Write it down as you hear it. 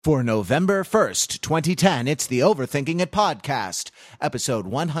For November 1st, 2010, it's the Overthinking It podcast, episode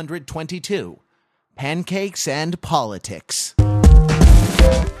 122, Pancakes and Politics. Welcome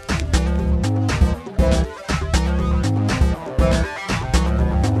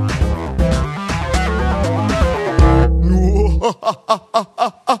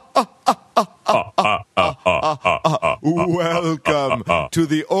to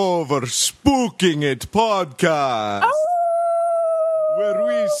the Overspooking It podcast, where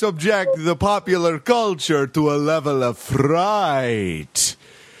we subject the popular culture to a level of fright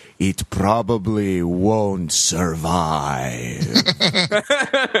it probably won't survive.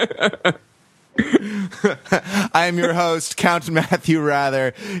 I am your host, Count Matthew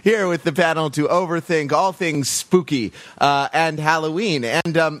Rather, here with the panel to overthink all things spooky and Halloween.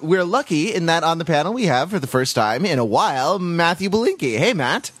 And we're lucky in that on the panel we have, for the first time in a while, Matthew Belinkie. Hey,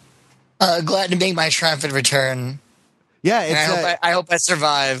 Matt. Glad to make my triumphant return. Yeah, it's, I hope I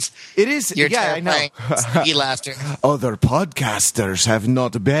survive. It is. Your yeah, I know. Spooky laughter. Other podcasters have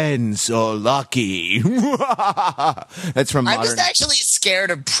not been so lucky. That's from Modern. I'm just actually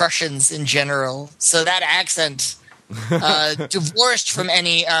scared of Prussians in general. So that accent, divorced from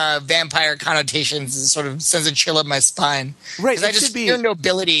any vampire connotations, sort of sends a chill up my spine. Right. Because I just fear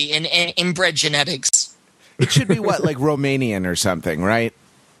nobility and inbred genetics. It should be what, like Romanian or something, right?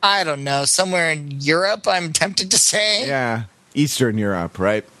 I don't know. Somewhere in Europe, I'm tempted to say. Yeah. Eastern Europe,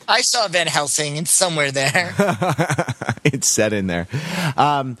 right? I saw Van Helsing. It's somewhere there. It's set in there.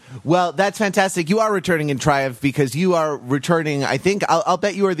 Well, that's fantastic. You are returning in triumph because you are returning, I think, I'll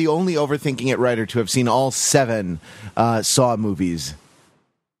bet you are the only Overthinking It writer to have seen all 7 Saw movies.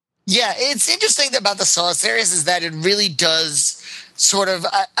 Yeah, it's interesting about the Saw series is that it really does sort of.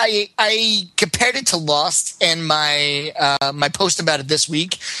 I compared it to Lost in my my post about it this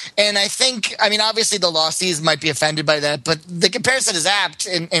week, and I think, I mean, obviously the Losties might be offended by that, but the comparison is apt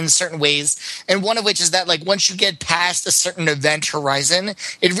in certain ways, and one of which is that, like, once you get past a certain event horizon,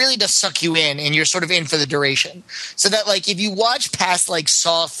 it really does suck you in, and you're sort of in for the duration. So that, like, if you watch past, like,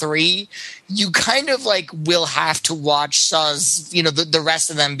 Saw 3, you kind of, like, will have to watch Saws, you know, the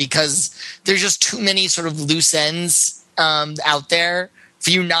rest of them, because there's just too many sort of loose ends out there for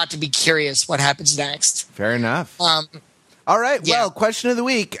you not to be curious what happens next. Fair enough. All right. Yeah. Well, question of the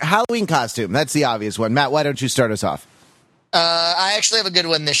week, Halloween costume. That's the obvious one. Matt, why don't you start us off? I actually have a good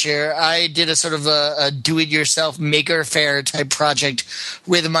one this year. I did a sort of a do-it-yourself Maker Faire type project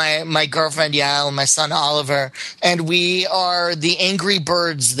with my girlfriend Yael and my son Oliver, and we are the Angry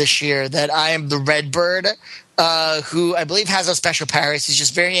Birds this year. That I am the Red Bird, who I believe has no special powers. He's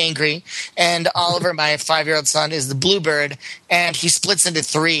just very angry. And Oliver, my 5-year-old son, is the Bluebird, and he splits into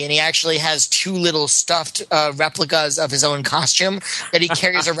 3, and he actually has 2 little stuffed replicas of his own costume that he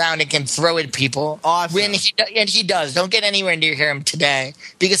carries around and can throw at people. Awesome. And he does. Don't get anywhere near him today,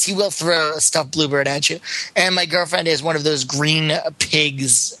 because he will throw a stuffed Bluebird at you. And my girlfriend is one of those green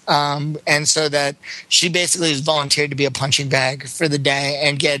pigs, and so that she basically has volunteered to be a punching bag for the day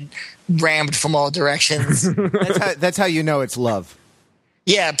and get rammed from all directions. That's how you know it's love.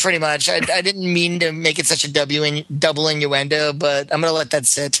 Yeah, pretty much. I didn't mean to make it such a double innuendo, but I'm going to let that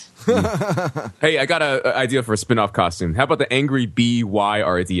sit. Hey, I got an idea for a spin-off costume. How about the Angry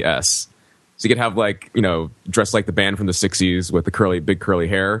BYRDS? So you could have, like, you know, dressed like the band from the 60s with the big curly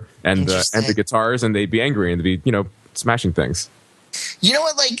hair and the guitars, and they'd be angry and they'd be, you know, smashing things. You know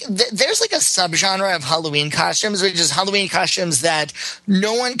what? Like, there's like a subgenre of Halloween costumes, which is Halloween costumes that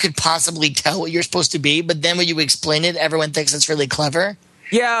no one could possibly tell what you're supposed to be, but then when you explain it, everyone thinks it's really clever.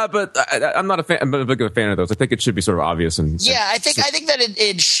 Yeah, but I'm not a fan. I'm a big fan of those. I think it should be sort of obvious. I think that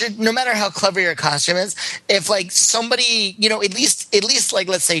it should, no matter how clever your costume is, if, like, somebody, you know, at least like,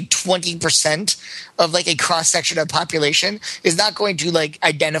 let's say 20% of, like, a cross section of population is not going to, like,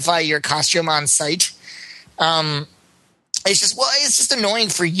 identify your costume on sight. It's just annoying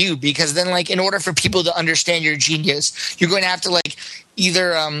for you, because then, like, in order for people to understand your genius, you're going to have to, like,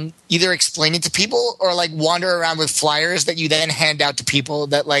 either explain it to people or, like, wander around with flyers that you then hand out to people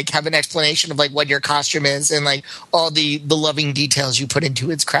that, like, have an explanation of, like, what your costume is and, like, all the loving details you put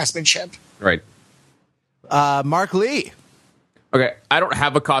into its craftsmanship. Right. Mark Lee. Okay, I don't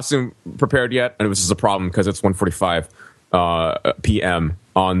have a costume prepared yet, and this is a problem because it's 1:45 p.m.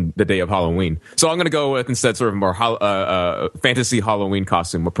 on the day of Halloween. So I'm going to go with, instead, sort of more fantasy Halloween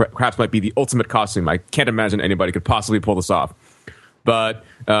costume, or perhaps might be the ultimate costume. I can't imagine anybody could possibly pull this off. But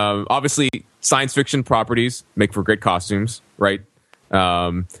obviously, science fiction properties make for great costumes, right?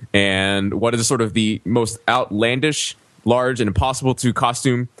 And what is sort of the most outlandish, large, and impossible to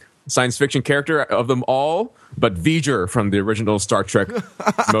costume science fiction character of them all, but V'ger from the original Star Trek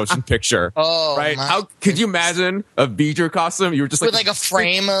motion picture. Oh, right? How could you imagine a V'ger costume? You were just with like a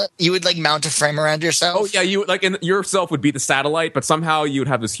frame. You would like mount a frame around yourself. Oh yeah, you like, and yourself would be the satellite, but somehow you would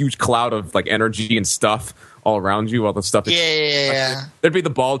have this huge cloud of like energy and stuff all around you. All the stuff. Yeah. There'd be the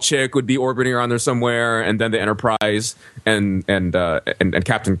bald chick would be orbiting around there somewhere, and then the Enterprise and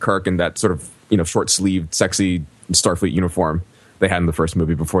Captain Kirk in that sort of short sleeved, sexy Starfleet uniform they had in the first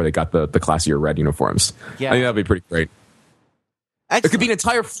movie before they got the classier red uniforms. Yeah. I think that'd be pretty great. Excellent. It could be an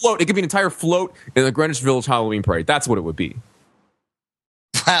entire float. It could be an entire float in the Greenwich Village Halloween parade. That's what it would be.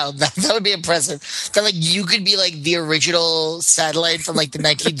 Wow, that would be impressive. That like you could be like the original satellite from like the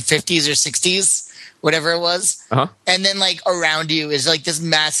 1950s or 60s, whatever it was. Uh-huh. And then like around you is like this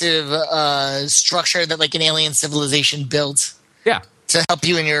massive structure that like an alien civilization built. Yeah. To help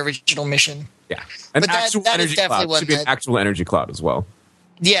you in your original mission. Yeah. An actual energy cloud. Should be an actual energy cloud as well.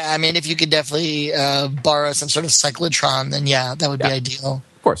 Yeah, I mean, if you could definitely borrow some sort of cyclotron, then yeah, that would be ideal.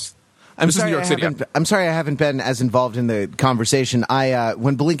 Of course. I'm sorry I haven't been as involved in the conversation.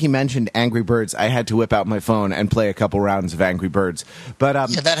 When Blinky mentioned Angry Birds, I had to whip out my phone and play a couple rounds of Angry Birds. But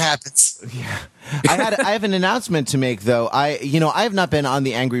yeah, that happens. Yeah. I have an announcement to make though. I have not been on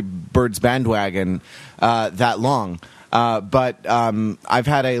the Angry Birds bandwagon that long. But I've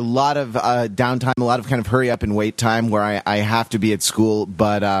had a lot of downtime, a lot of kind of hurry up and wait time where I have to be at school,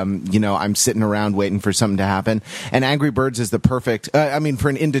 but I'm sitting around waiting for something to happen. And Angry Birds is the perfect. For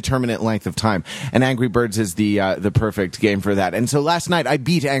an indeterminate length of time. And Angry Birds is the perfect game for that. And so last night I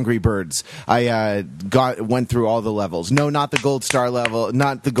beat Angry Birds. I went through all the levels. No, not the gold star level,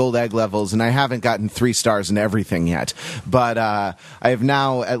 not the gold egg levels, and I haven't gotten 3 stars in everything yet. But I have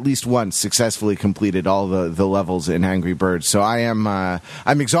now at least once successfully completed all the levels in Angry Birds. So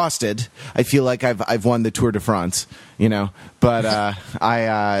I'm exhausted. I feel like I've won the Tour de France, but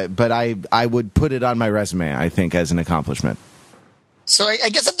I would put it on my resume, I think, as an accomplishment. So I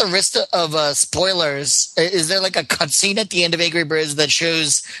guess at the risk of spoilers, is there like a cutscene at the end of Angry Birds that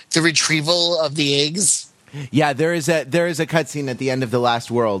shows the retrieval of the eggs? Yeah, there is a cutscene at the end of the last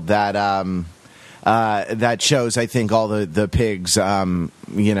world that that shows, I think, all the pigs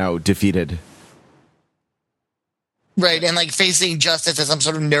defeated. Right, and like facing justice at some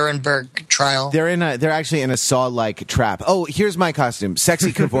sort of Nuremberg trial. They're actually in a Saw-like trap. Oh, here's my costume,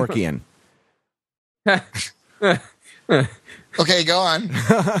 sexy Kevorkian. Okay, go on.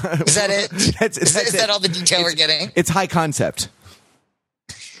 Is that it? Is that all the detail we're getting? It's high concept.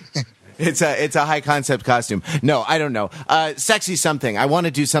 It's a high concept costume. No, I don't know. Sexy something. I want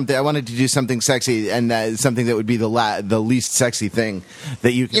to do something. I wanted to do something sexy, and something that would be the least sexy thing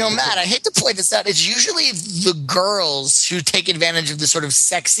that you can. Matt, I hate to point this out. It's usually the girls who take advantage of the sort of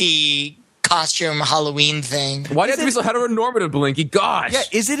sexy costume Halloween thing. Why do you have to be so heteronormative, Blinky? Gosh. Yeah,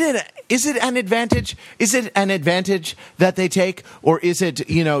 is it an advantage? Is it an advantage that they take, or is it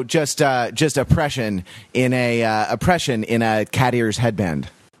just oppression in a cat ears headband?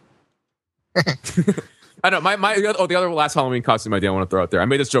 I don't know. The other last Halloween costume idea I want to throw out there. I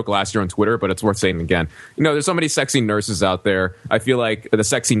made this joke last year on Twitter, but it's worth saying again. There's so many sexy nurses out there. I feel like the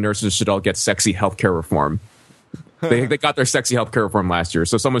sexy nurses should all get sexy healthcare reform. They got their sexy healthcare reform last year,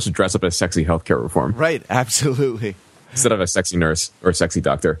 so someone should dress up as sexy healthcare reform. Right, absolutely. Instead of a sexy nurse or a sexy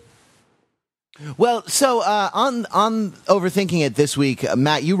doctor. Well, so on Overthinking It this week,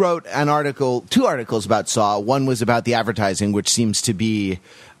 Matt, you wrote two articles about Saw. One was about the advertising, which seems to be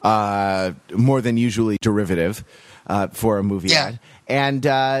more than usually derivative for a movie ad. And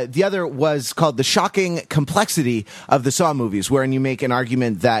the other was called The Shocking Complexity of the Saw Movies, wherein you make an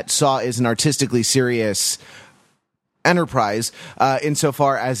argument that Saw is an artistically serious enterprise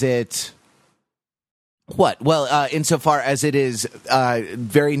insofar as it... What? Well, insofar as it is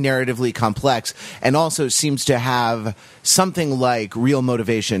very narratively complex, and also seems to have something like real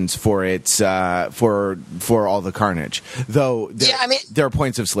motivations for its for all the carnage. Though there are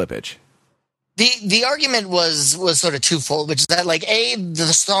points of slippage. The argument was sort of twofold, which is that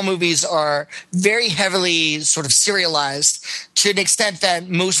the Saw movies are very heavily sort of serialized to an extent that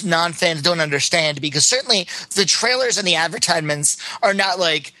most non-fans don't understand, because certainly the trailers and the advertisements are not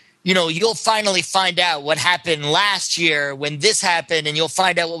like, you'll finally find out what happened last year when this happened, and you'll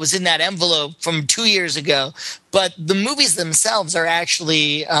find out what was in that envelope from 2 years ago. But the movies themselves are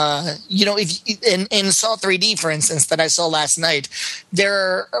actually, in Saw 3D, for instance, that I saw last night, there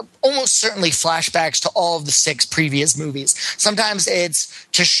are almost certainly flashbacks to all of the 6 previous movies. Sometimes it's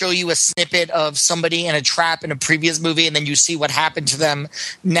to show you a snippet of somebody in a trap in a previous movie, and then you see what happened to them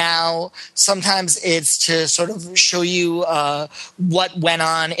now. Sometimes it's to sort of show you what went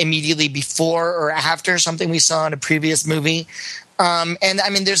on immediately before or after something we saw in a previous movie. And I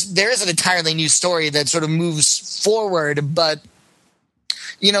mean, there is an entirely new story that sort of moves forward, but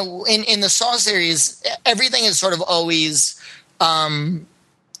you know, in the Saw series, everything is sort of always,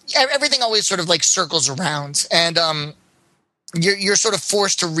 everything always sort of like circles around, and you're sort of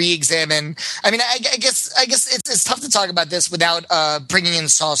forced to re-examine. I mean, I guess it's tough to talk about this without bringing in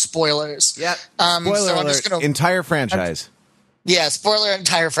Saw spoilers. Yeah, spoiler so I'm just alert, entire franchise. Yeah, spoiler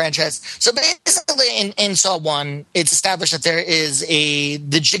entire franchise. So basically, in Saw 1, it's established that there is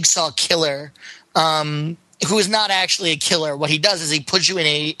the Jigsaw killer, who is not actually a killer. What he does is he puts you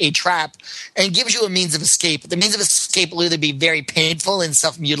in a trap and gives you a means of escape. The means of escape will either be very painful and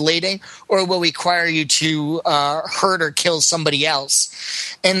self-mutilating, or will require you to hurt or kill somebody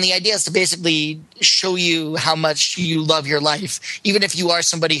else. And the idea is to basically show you how much you love your life, even if you are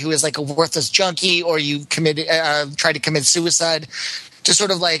somebody who is like a worthless junkie, or you try to commit suicide, to sort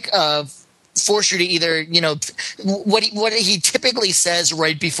of like force you to either, you know, what he typically says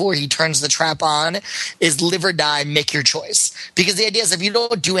right before he turns the trap on is live or die, make your choice. Because the idea is if you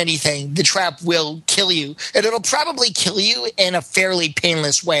don't do anything, the trap will kill you. And it'll probably kill you in a fairly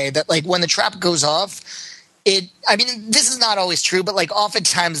painless way, that like when the trap goes off, I mean, this is not always true, but like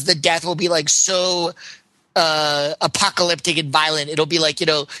oftentimes the death will be like so apocalyptic and violent. It'll be like, you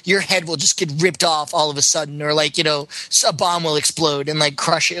know, your head will just get ripped off all of a sudden, or like, you know, a bomb will explode and like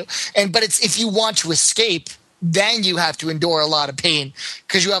crush you. But it's, if you want to escape, then you have to endure a lot of pain,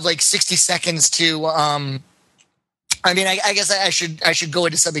 because you have like 60 seconds to I mean, I guess I should go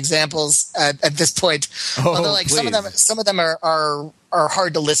into some examples at this point. Although like please. some of them are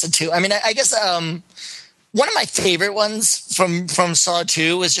hard to listen to. I mean, I guess one of my favorite ones from Saw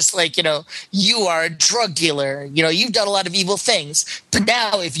 2 was just like, you know, you are a drug dealer. You know, you've done a lot of evil things. But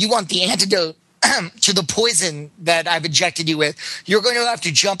now if you want the antidote to the poison that I've injected you with, you're going to have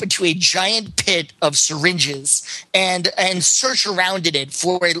to jump into a giant pit of syringes and search around in it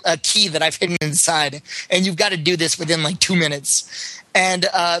for a key that I've hidden inside. And you've got to do this within like 2 minutes. And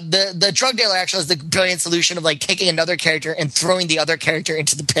the drug dealer actually has the brilliant solution of like taking another character and throwing the other character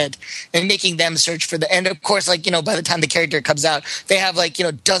into the pit and making them search for and of course, like, you know, by the time the character comes out, they have like, you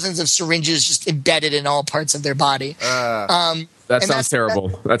know, dozens of syringes just embedded in all parts of their body. That sounds terrible.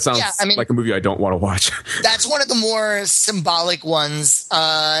 That sounds like a movie I don't want to watch. That's one of the more symbolic ones.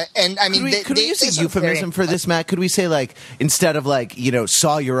 And I mean, could we use a euphemism for this, Matt? Could we say like, instead of like, you know,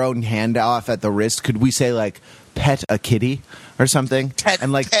 saw your own hand off at the wrist, could we say like pet a kitty or something?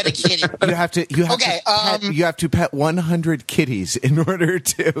 And like pet a kitty. You have to pet 100 kitties in order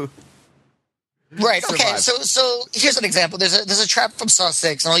to. Right. Okay. So here's an example. There's a trap from Saw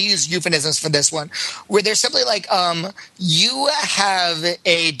 6, and I'll use euphemisms for this one, where they're simply like, you have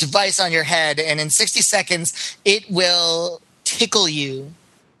a device on your head, and in 60 seconds it will tickle you.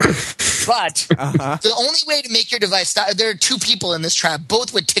 But the only way to make your device stop, there are two people in this trap,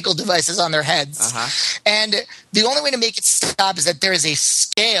 both with tickle devices on their heads. And the only way to make it stop is that there is a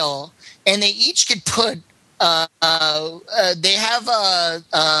scale, and they each could put, they have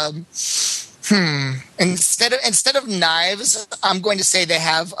instead of knives, I'm going to say they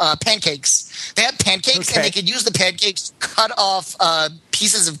have pancakes. They have pancakes, and they could use the pancakes to cut off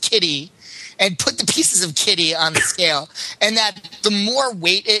pieces of kitty and put the pieces of kitty on the scale. And that the more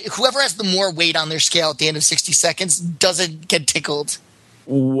weight, whoever has the more weight on their scale at the end of 60 seconds doesn't get tickled.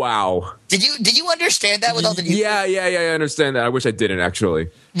 Wow. Did you understand that with all the new? Yeah, I understand that. I wish I didn't, actually.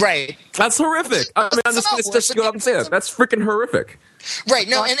 Right. That's horrific. I mean, I'm just go up and say that. That's freaking horrific. Right.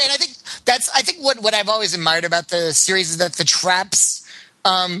 No, and I think what I've always admired about the series is that the traps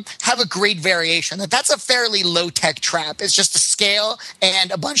have a great variation. That's a fairly low tech trap. It's just a scale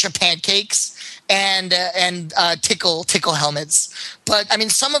and a bunch of pancakes and tickle helmets. But I mean,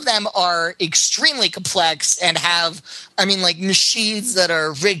 some of them are extremely complex and have, I mean, like machines that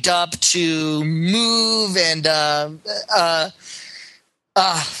are rigged up to move and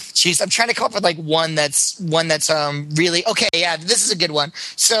I'm trying to come up with like one that's really okay. Yeah, this is a good one.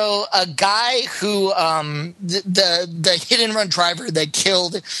 So a guy who the hit and run driver that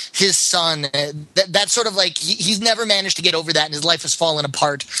killed his son, that's sort of like he's never managed to get over that, and his life has fallen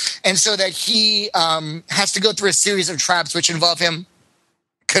apart, and so that he has to go through a series of traps which involve him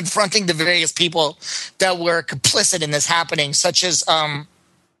confronting the various people that were complicit in this happening, such as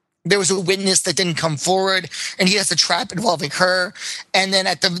there was a witness that didn't come forward, and he has a trap involving her. And then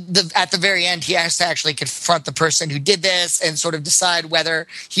at the very end, he has to actually confront the person who did this and sort of decide whether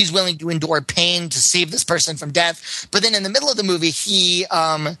he's willing to endure pain to save this person from death. But then in the middle of the movie, he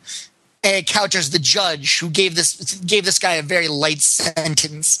encounters the judge who gave this guy a very light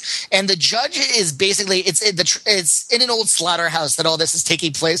sentence. And the judge is basically it's in an old slaughterhouse that all this is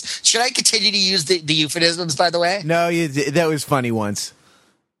taking place. Should I continue to use the euphemisms, by the way? No, that was funny once.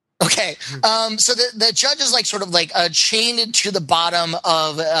 Okay, so the judge is like sort of like chained to the bottom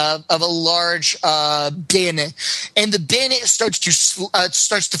of a large bin, and the bin starts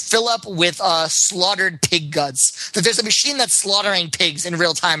to fill up with slaughtered pig guts. That there's a machine that's slaughtering pigs in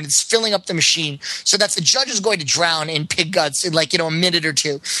real time, and it's filling up the machine. So that the judge is going to drown in pig guts in a minute or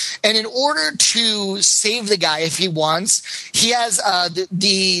two. And in order to save the guy, if he wants, he has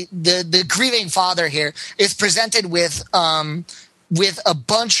the grieving father here is presented with a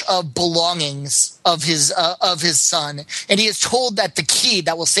bunch of belongings of his son, and he is told that the key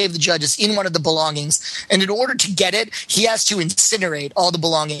that will save the judge is in one of the belongings, and in order to get it, he has to incinerate all the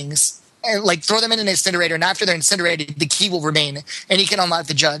belongings and throw them in an incinerator, and after they're incinerated, the key will remain, and he can unlock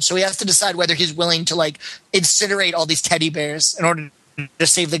the judge. So he has to decide whether he's willing to incinerate all these teddy bears in order to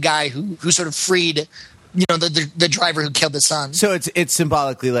save the guy who sort of freed the driver who killed the son. So it's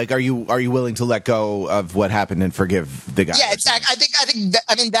symbolically are you willing to let go of what happened and forgive the guy? Yeah, exactly.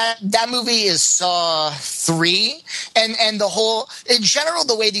 I think that movie is Saw 3, and the whole in general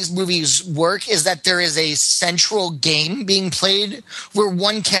the way these movies work is that there is a central game being played where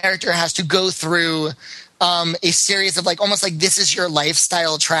one character has to go through a series of almost like this is your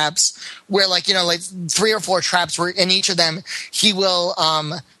lifestyle traps where 3 or 4 traps where in each of them he will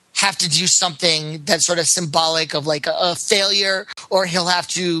have to do something that's sort of symbolic of a failure, or he'll have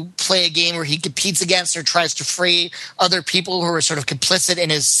to play a game where he competes against or tries to free other people who are sort of complicit in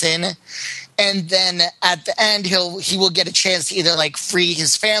his sin. And then at the end, he will get a chance to either free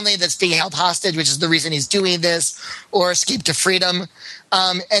his family that's being held hostage, which is the reason he's doing this, or escape to freedom.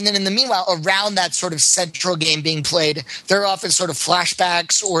 And then in the meanwhile, around that sort of central game being played, there are often sort of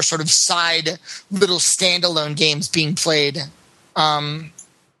flashbacks or sort of side little standalone games being played.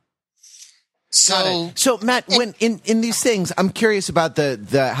 So Matt, when in these things, I'm curious about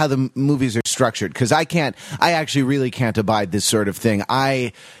the how the movies are structured, because I actually really can't abide this sort of thing.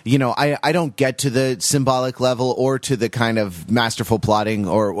 I don't get to the symbolic level or to the kind of masterful plotting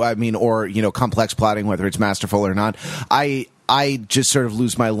or complex plotting, whether it's masterful or not. I just sort of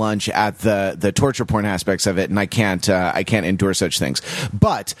lose my lunch at the torture porn aspects of it, and I can't endure such things.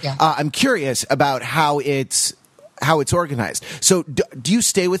 But yeah. I'm curious about how it's organized. So do you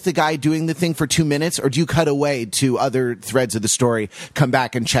stay with the guy doing the thing for 2 minutes, or do you cut away to other threads of the story, come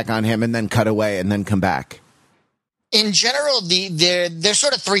back and check on him, and then cut away and then come back? In general, there's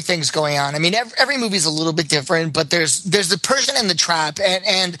sort of 3 things going on. I mean, every movie is a little bit different, but there's the person in the trap,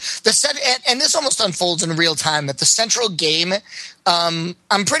 and this almost unfolds in real time. That the central game, I'm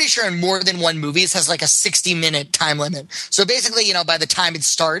pretty sure in more than one movie, it has a 60-minute time limit. So basically, by the time it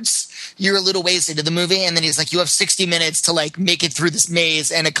starts, you're a little ways into the movie, and then he's you have 60 minutes to make it through this maze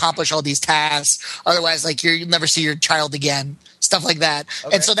and accomplish all these tasks. Otherwise, you'll never see your child again. Stuff like that.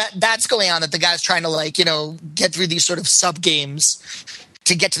 Okay. And so that's going on, that the guy's trying to get through these sort of sub games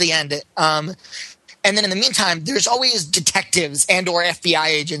to get to the end. And then in the meantime, there's always detectives and or FBI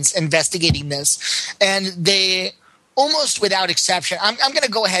agents investigating this. And they almost without exception, I'm going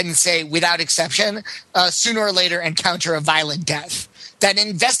to go ahead and say without exception, sooner or later encounter a violent death. That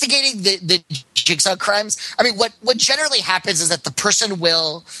investigating the Jigsaw crimes, I mean, what generally happens is that the person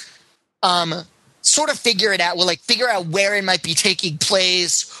will sort of figure it out. We'll figure out where it might be taking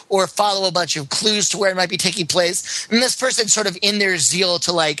place, or follow a bunch of clues to where it might be taking place. And this person sort of in their zeal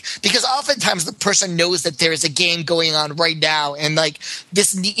to because oftentimes the person knows that there is a game going on right now, and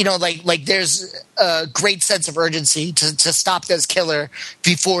this, there's a great sense of urgency to stop this killer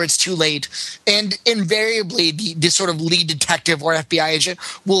before it's too late. And invariably the sort of lead detective or FBI agent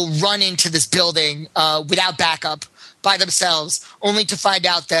will run into this building without backup, by themselves, only to find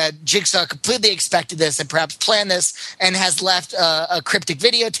out that Jigsaw completely expected this and perhaps planned this, and has left a cryptic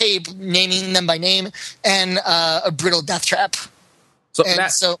videotape naming them by name and a brutal death trap. So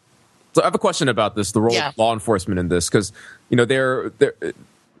I have a question about this, the role of law enforcement in this, because they're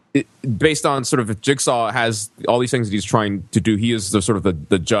based on sort of Jigsaw has all these things that he's trying to do. He is the sort of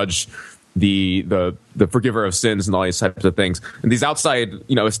the judge, the forgiver of sins, and all these types of things. And these outside,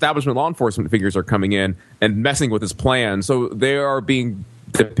 establishment law enforcement figures are coming in and messing with his plan. So they are being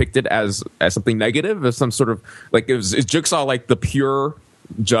depicted as something negative, as some sort of is Jigsaw the pure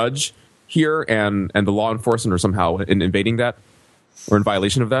judge here, and the law enforcement are somehow invading that or in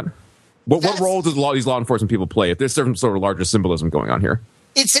violation of that? What role do these law enforcement people play if there's some sort of larger symbolism going on here?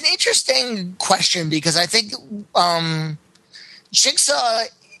 It's an interesting question, because I think Jigsaw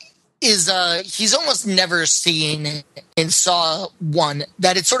is he's almost never seen in Saw 1.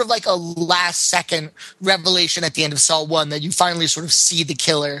 That it's sort of like a last second revelation at the end of Saw 1 that you finally sort of see the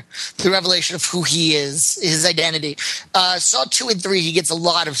killer, the revelation of who he is, his identity. Saw 2 and 3, he gets a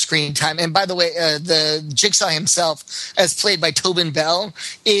lot of screen time. And by the way, the Jigsaw himself, as played by Tobin Bell,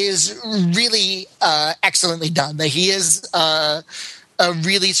 is really excellently done. That he is a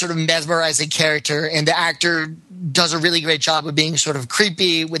really sort of mesmerizing character, and the actor does a really great job of being sort of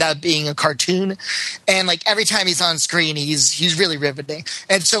creepy without being a cartoon. And like every time he's on screen, he's really riveting.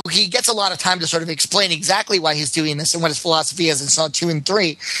 And so he gets a lot of time to sort of explain exactly why he's doing this and what his philosophy is in Saw 2 and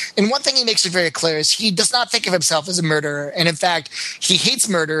 3. And one thing he makes it very clear is he does not think of himself as a murderer. And in fact, he hates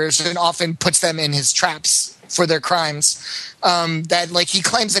murderers and often puts them in his traps for their crimes. That like he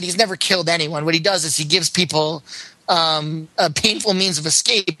claims that he's never killed anyone. What he does is he gives people a painful means of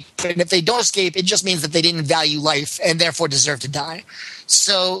escape, and if they don't escape, it just means that they didn't value life and therefore deserve to die.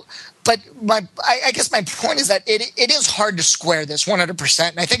 So, but I guess my point is that it is hard to square this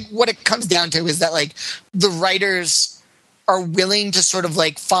 100%. And I think what it comes down to is that like the writers are willing to sort of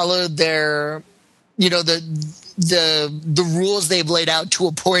like follow their, you know, the rules they've laid out to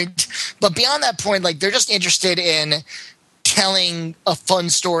a point, but beyond that point, like they're just interested in telling a fun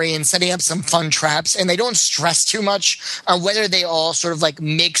story and setting up some fun traps, and they don't stress too much on whether they all sort of like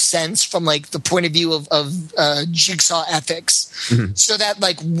make sense from like the point of view of Jigsaw ethics. Mm-hmm. So that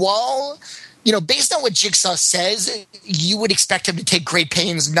like while, you know, based on what Jigsaw says, you would expect him to take great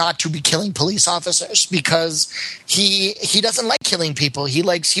pains not to be killing police officers, because he doesn't like killing people. He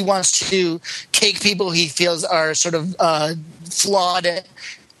wants to take people he feels are sort of flawed,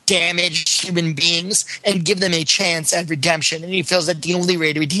 damaged human beings and give them a chance at redemption. And he feels that the only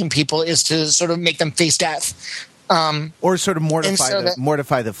way to redeem people is to sort of make them face death. Or sort of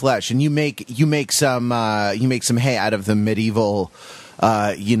mortify the flesh. And you make some hay out of the medieval,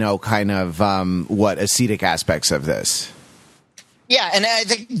 kind of ascetic aspects of this. Yeah, and I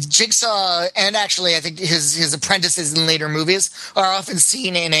think Jigsaw, and actually I think his apprentices in later movies are often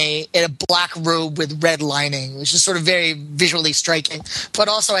seen in a black robe with red lining, which is sort of very visually striking. But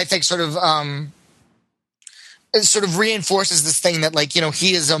also I think sort of reinforces this thing that like, you know,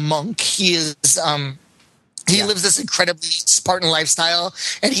 he is a monk. He is he lives this incredibly Spartan lifestyle,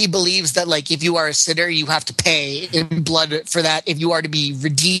 and he believes that like if you are a sinner, you have to pay in blood for that if you are to be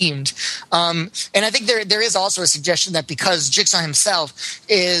redeemed. And I think there is also a suggestion that because Jigsaw himself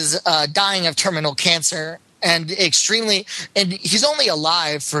is dying of terminal cancer and he's only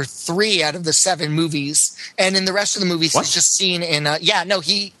alive for 3 out of the 7 movies, and in the rest of the movies he's just seen in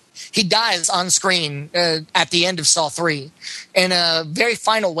he dies on screen at the end of Saw 3 in a very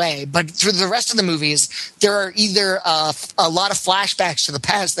final way. But through the rest of the movies, there are either a lot of flashbacks to the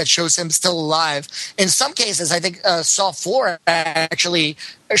past that shows him still alive. In some cases, I think Saw 4 actually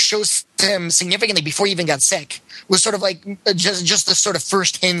shows him significantly before he even got sick. Was sort of like just the sort of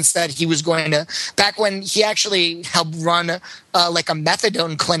first hints that he was going to, back when he actually helped run like a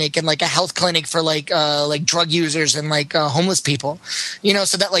methadone clinic and like a health clinic for like drug users and like homeless people, you know,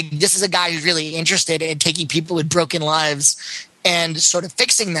 so that like this is a guy who's really interested in taking people with broken lives and sort of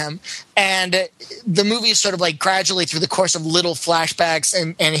fixing them. And the movie is sort of like gradually through the course of little flashbacks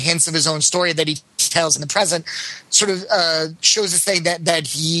and hints of his own story that he tells in the present sort of shows this thing that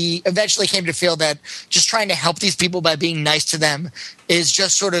he eventually came to feel that just trying to help these people by being nice to them is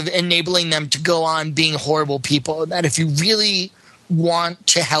just sort of enabling them to go on being horrible people. That if you really want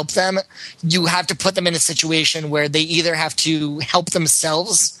to help them, you have to put them in a situation where they either have to help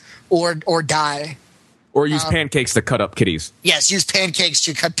themselves or die. Or use pancakes to cut up kitties. Yes, use pancakes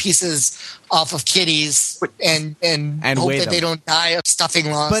to cut pieces off of kitties and hope that they don't die of stuffing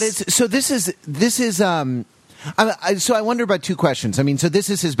loss. But this is so I wonder about 2 questions. I mean, so this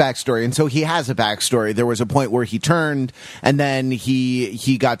is his backstory, and so he has a backstory. There was a point where he turned, and then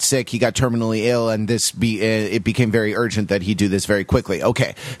he got sick, he got terminally ill, and it became very urgent that he do this very quickly.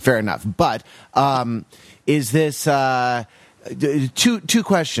 Okay, fair enough. But is this 2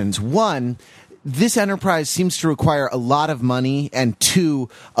 questions? One, this enterprise seems to require a lot of money, and 2,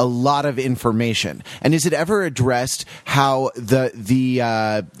 a lot of information. And is it ever addressed how the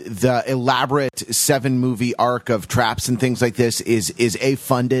elaborate 7-movie arc of traps and things like this is A,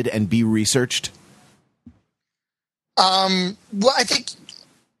 funded, and B, researched? Well, I think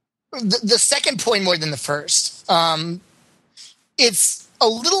the second point more than the first. It's a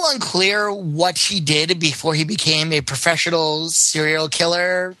little unclear what he did before he became a professional serial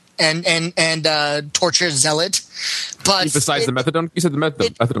killer and torture zealot. But besides the methadone, you said the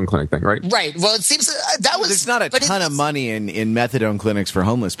methadone clinic thing, right? Right. Well, it seems that was. There's not a ton of money in methadone clinics for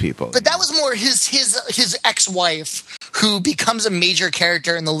homeless people. But that was more his ex-wife who becomes a major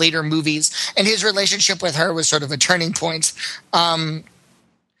character in the later movies, and his relationship with her was sort of a turning point.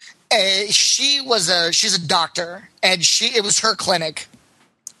 She's a doctor, and it was her clinic,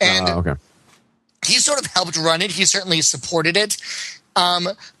 and okay. he sort of helped run it. He certainly supported it,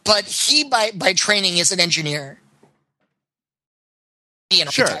 but he by training is an engineer. An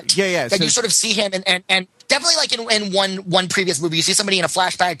architect. Sure. Yeah. That you sort of see him and definitely like in one previous movie, you see somebody in a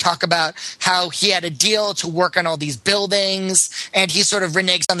flashback talk about how he had a deal to work on all these buildings, and he sort of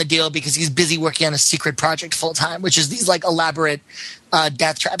reneges on the deal because he's busy working on a secret project full time, which is these like elaborate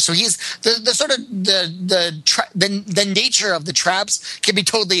death traps. So he's the sort of the nature of the traps can be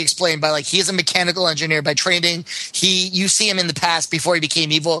totally explained by like he is a mechanical engineer by training. You see him in the past before he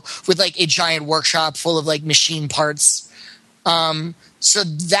became evil with like a giant workshop full of like machine parts. So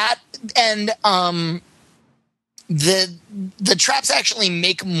that and the traps actually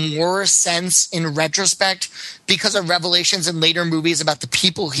make more sense in retrospect because of revelations in later movies about the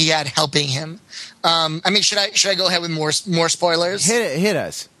people he had helping him. I mean, should I go ahead with more spoilers? Hit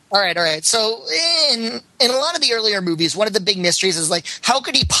us. All right. So in a lot of the earlier movies, one of the big mysteries is like, how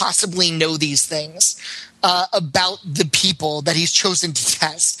could he possibly know these things about the people that he's chosen to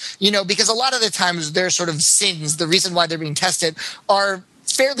test? You know, because a lot of the times their sort of sins, the reason why they're being tested, are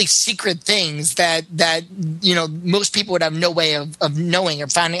fairly secret things that you know most people would have no way of knowing or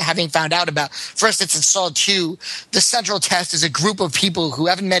having found out about. For instance, in Saw 2, the central test is a group of people who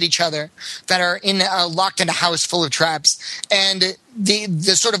haven't met each other that are locked in a house full of traps, and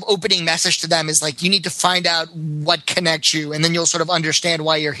the sort of opening message to them is like, you need to find out what connects you, and then you'll sort of understand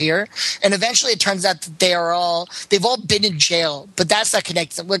why you're here. And eventually it turns out that they've all been in jail, but that's not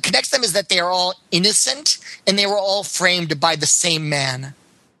connects them. What connects them is that they are all innocent and they were all framed by the same man.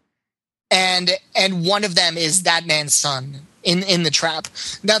 And one of them is that man's son in the trap.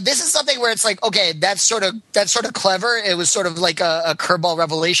 Now, this is something where it's like, okay, that's sort of clever. It was sort of like a curveball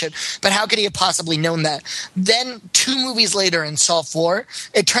revelation, but how could he have possibly known that? Then 2 movies later in Saw 4,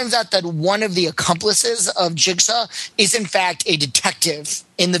 it turns out that one of the accomplices of Jigsaw is in fact a detective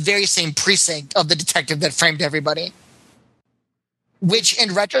in the very same precinct of the detective that framed everybody. Which,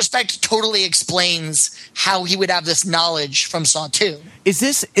 in retrospect, totally explains how he would have this knowledge from Saw 2. Is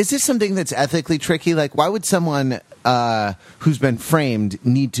this something that's ethically tricky? Like, why would someone who's been framed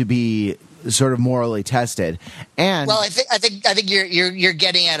need to be sort of morally tested? And well, I think you're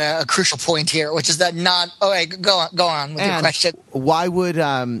getting at a crucial point here, which is that not. Oh, wait, go on with your question. Why would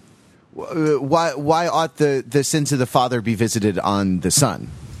why ought the sins of the father be visited on the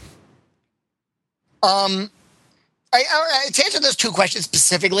son? To answer those 2 questions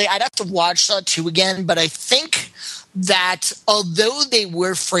specifically, I'd have to watch Saw 2 again, but I think that although they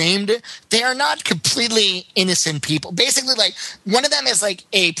were framed, they are not completely innocent people. Basically, like, one of them is like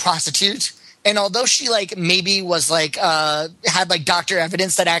a prostitute, and although she like maybe was like had like doctor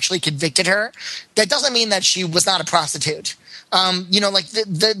evidence that actually convicted her, that doesn't mean that she was not a prostitute. You know, like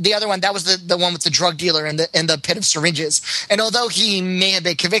the other one, that was the one with the drug dealer in the pit of syringes. And although he may have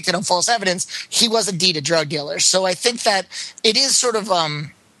been convicted on false evidence, he was indeed a drug dealer. So I think that it is sort of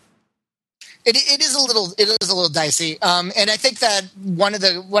it is a little dicey. And I think that one of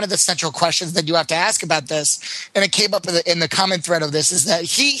the central questions that you have to ask about this, and it came up in the comment thread of this, is that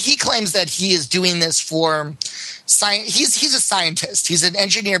he claims that he is doing this for science. He's a scientist. He's an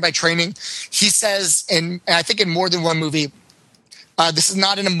engineer by training. He says, and I think in more than one movie, this is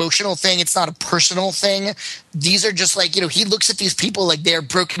not an emotional thing. It's not a personal thing. These are just like, you know, he looks at these people like they're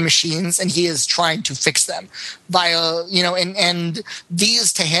broken machines and he is trying to fix them via, you know, and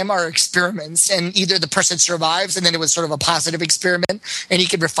these to him are experiments, and either the person survives and then it was sort of a positive experiment and he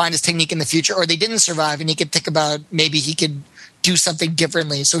could refine his technique in the future, or they didn't survive and he could think about maybe he could do something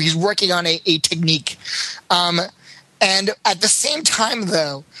differently. So he's working on a technique. And at the same time,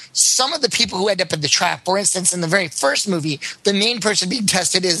 though, some of the people who end up in the trap, for instance, in the very first movie, the main person being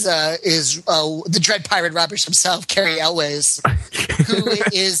tested is the Dread Pirate Roberts himself, Cary Elwes, who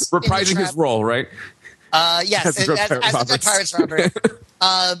is reprising his role, right? Yes, as the Dread Pirates Robert.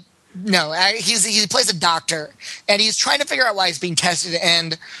 No, he plays a doctor, and he's trying to figure out why he's being tested.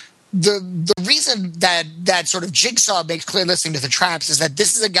 And the reason that sort of Jigsaw makes clear listening to the traps is that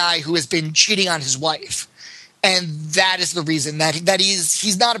this is a guy who has been cheating on his wife. And that is the reason that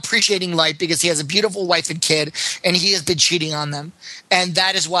he's not appreciating life, because he has a beautiful wife and kid, and he has been cheating on them. And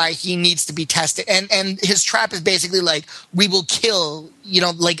that is why he needs to be tested. And his trap is basically like, we will kill, you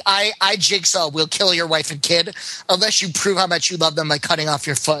know, like I Jigsaw will kill your wife and kid unless you prove how much you love them by cutting off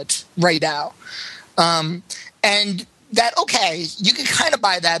your foot right now. And that, okay, you can kind of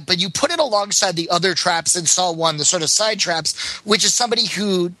buy that, but you put it alongside the other traps in Saw 1, the sort of side traps, which is somebody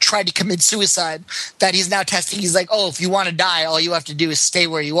who tried to commit suicide, that he's now testing. He's like, oh, if you want to die, all you have to do is stay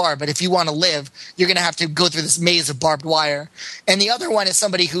where you are. But if you want to live, you're going to have to go through this maze of barbed wire. And the other one is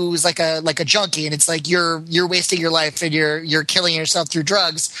somebody who's like a junkie, and it's like you're wasting your life and you're killing yourself through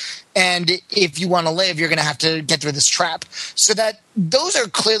drugs. And if you want to live, you're going to have to get through this trap. So that those are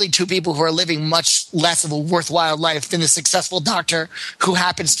clearly two people who are living much less of a worthwhile life than the successful doctor who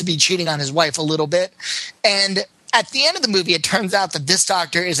happens to be cheating on his wife a little bit. And at the end of the movie, it turns out that this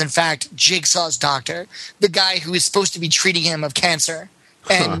doctor is, in fact, Jigsaw's doctor, the guy who is supposed to be treating him of cancer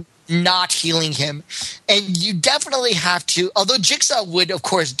and not healing him. And you definitely have to, although Jigsaw would, of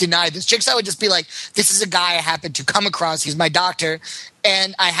course, deny this. Jigsaw would just be like, this is a guy I happen to come across. He's my doctor.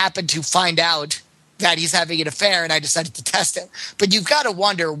 And I happen to find out that he's having an affair, and I decided to test him. But you've got to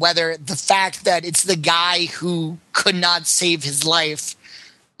wonder whether the fact that it's the guy who could not save his life,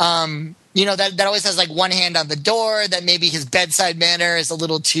 that always has like one hand on the door, that maybe his bedside manner is a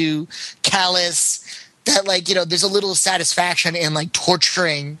little too callous, that there's a little satisfaction in like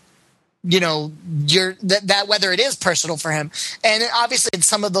torturing that whether it is personal for him. And obviously in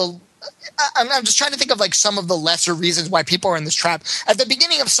some of the I'm just trying to think of like some of the lesser reasons why people are in this trap. At the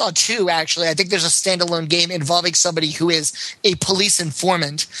beginning of Saw 2, actually, I think there's a standalone game involving somebody who is a police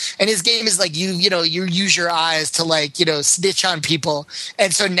informant, and his game is like you use your eyes to snitch on people,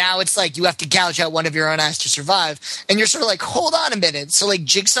 and so now it's like you have to gouge out one of your own eyes to survive, and you're sort of like, hold on a minute. So like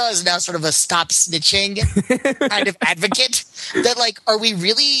Jigsaw is now sort of a stop snitching kind of advocate. That are we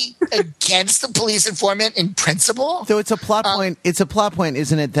really against the police informant in principle? So it's a plot point. It's a plot point,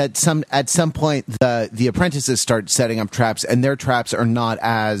 isn't it? That at some point the apprentices start setting up traps, and their traps are not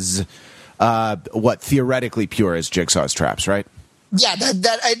as theoretically pure as Jigsaw's traps, right? Yeah,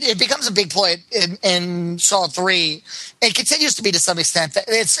 that it becomes a big point in Saw 3. It continues to be to some extent.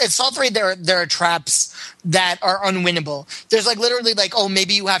 It's Saw 3. There are traps that are unwinnable. There's literally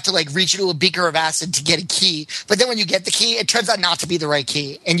maybe you have to reach into a beaker of acid to get a key, but then when you get the key, it turns out not to be the right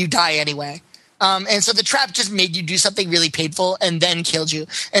key, and you die anyway. And so the trap just made you do something really painful and then killed you.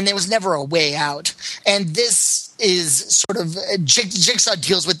 And there was never a way out. And this is sort of Jigsaw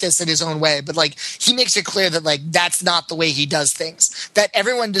deals with this in his own way, but he makes it clear that that's not the way he does things. That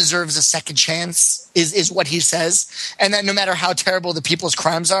everyone deserves a second chance is what he says, and that no matter how terrible the people's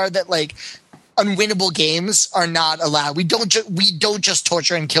crimes are, that unwinnable games are not allowed. We don't just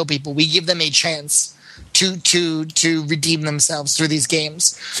torture and kill people. We give them a chance to redeem themselves through these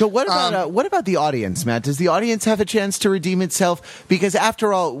games. So what about the audience, Matt? Does the audience have a chance to redeem itself? Because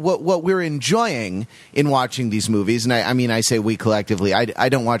after all, what we're enjoying in watching these movies, and I say we collectively, I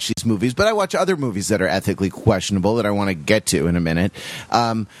don't watch these movies, but I watch other movies that are ethically questionable that I want to get to in a minute.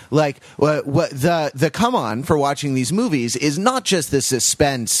 The come on for watching these movies is not just the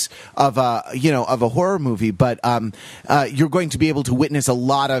suspense of a horror movie, but you're going to be able to witness a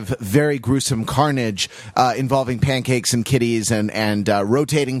lot of very gruesome carnage involving pancakes and kitties and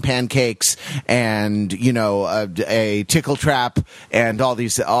rotating pancakes and a tickle trap and all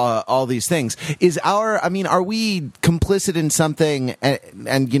these things. Are we complicit in something?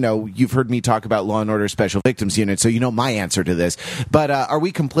 And you've heard me talk about Law and Order Special Victims Unit, so you know my answer to this. But are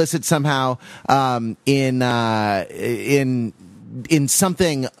we complicit somehow in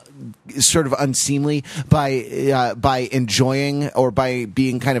something sort of unseemly by enjoying or by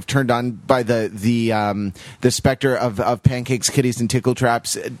being kind of turned on by the specter of pancakes, kitties, and tickle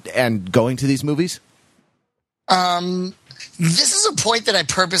traps and going to these movies? This is a point that I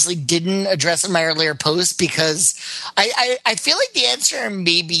purposely didn't address in my earlier post because I feel like the answer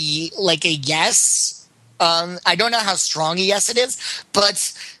may be a yes. I don't know how strong a yes it is,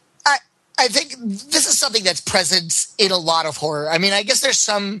 but I think this is something that's present in a lot of horror. I mean, I guess there's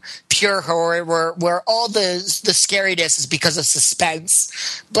some pure horror where all the scariness is because of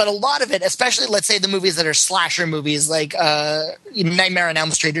suspense. But a lot of it, especially let's say the movies that are slasher movies like Nightmare on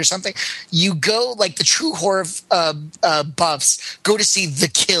Elm Street or something, you go the true horror buffs go to see the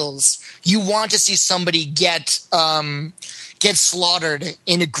kills. You want to see somebody get slaughtered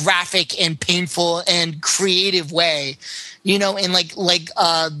in a graphic and painful and creative way, and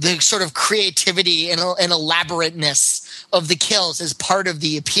the sort of creativity and elaborateness of the kills is part of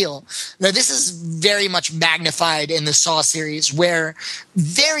the appeal. Now, this is very much magnified in the Saw series, where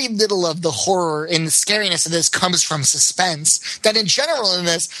very little of the horror and the scariness of this comes from suspense. That in general in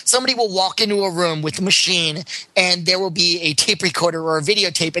this, somebody will walk into a room with a machine and there will be a tape recorder or a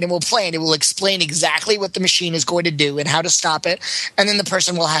videotape and it will play and it will explain exactly what the machine is going to do and how to stop it, and then the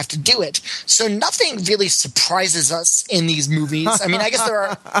person will have to do it. So nothing really surprises us in these movies. I mean, I guess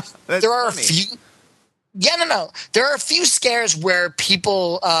there are a few. Yeah, no. There are a few scares where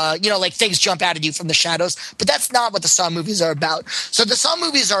people, like things jump out at you from the shadows, but that's not what the Saw movies are about. So the Saw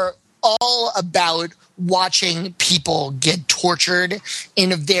movies are all about watching people get tortured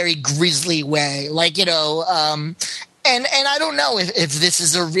in a very grisly way. Like, and I don't know if this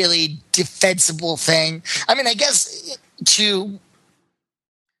is a really defensible thing. I mean, I guess to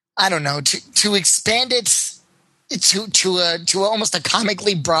expand it to almost a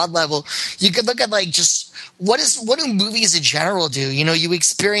comically broad level, you could look at like just what do movies in general do? You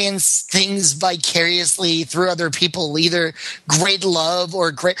experience things vicariously through other people, either great love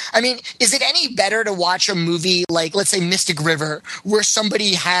or great. I mean, is it any better to watch a movie like, let's say, Mystic River, where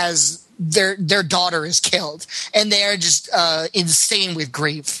somebody has their daughter is killed and they are just insane with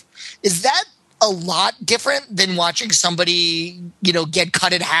grief? Is that a lot different than watching somebody, get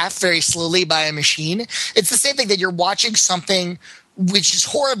cut in half very slowly by a machine? It's the same thing that you're watching something which is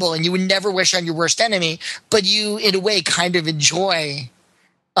horrible and you would never wish on your worst enemy, but you, in a way, kind of enjoy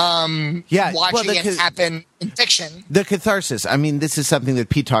watching it happen in fiction. The catharsis. I mean, this is something that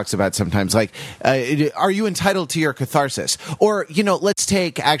Pete talks about sometimes. Like, are you entitled to your catharsis? Or, let's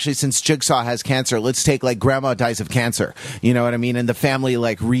take, actually, since Jigsaw has cancer, let's take, like, Grandma dies of cancer. You know what I mean? And the family,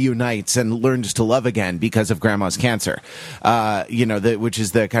 like, reunites and learns to love again because of Grandma's cancer. Which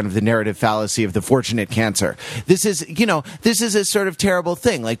is the kind of the narrative fallacy of the fortunate cancer. This is a sort of terrible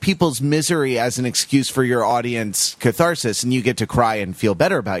thing. Like, people's misery as an excuse for your audience catharsis, and you get to cry and feel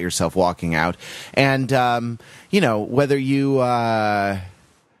better about yourself walking out. And, whether you,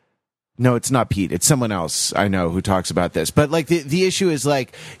 no, it's not Pete. It's someone else I know who talks about this. But like the issue is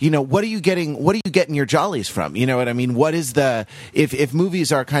like, what are you getting your jollies from? You know what I mean? What is if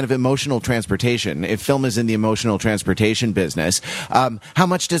movies are kind of emotional transportation, if film is in the emotional transportation business, how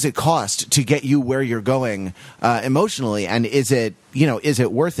much does it cost to get you where you're going, emotionally? And is it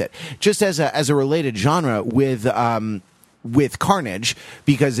worth it? Just as a related genre with carnage,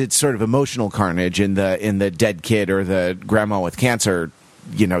 because it's sort of emotional carnage in the dead kid or the grandma with cancer,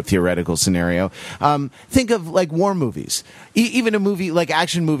 theoretical scenario. Think of like war movies, even a movie like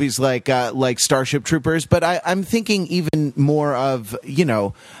action movies like Starship Troopers. But I'm thinking even more of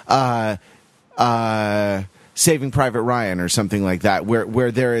Saving Private Ryan or something like that,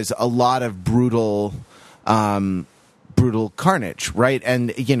 where there is a lot of brutal carnage, right? And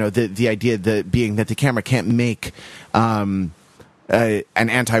the idea being that the camera can't make an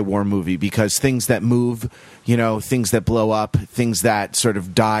anti-war movie because things that move, things that blow up, things that sort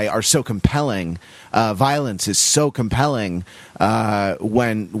of die are so compelling. Violence is so compelling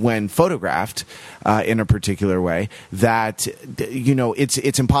when photographed in a particular way that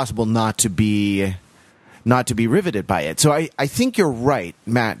it's impossible not to be riveted by it. So I think you're right,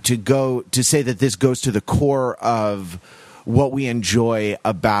 Matt, to say that this goes to the core of what we enjoy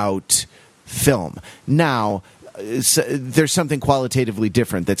about film. Now, there's something qualitatively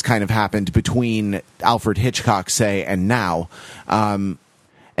different that's kind of happened between Alfred Hitchcock, say, and now. And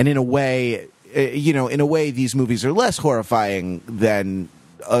in a way, these movies are less horrifying than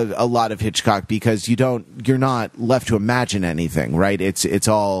a lot of Hitchcock because you're not left to imagine anything, right? It's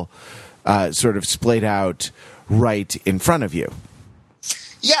all sort of splayed out right in front of you.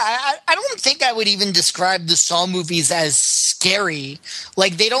 Yeah, I don't think I would even describe the Saw movies as scary.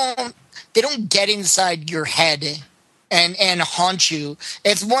 Like they don't get inside your head and haunt you.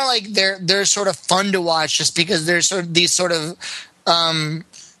 It's more like they're sort of fun to watch just because they're sort of these sort of like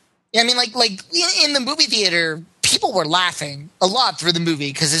in the movie theater, people were laughing a lot through the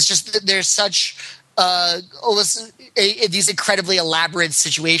movie because it's just there's such these incredibly elaborate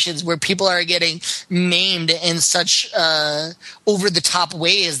situations where people are getting maimed in such over the top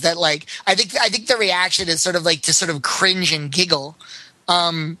ways that like I think the reaction is sort of like to sort of cringe and giggle,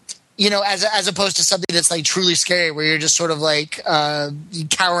 as opposed to something that's like truly scary where you're just sort of like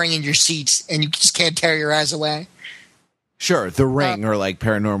cowering in your seat and you just can't tear your eyes away. Sure, The Ring or like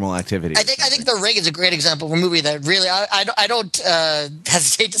Paranormal Activity. I think The Ring is a great example of a movie that really I don't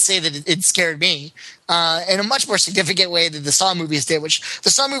hesitate to say that it scared me in a much more significant way than the Saw movies did. Which the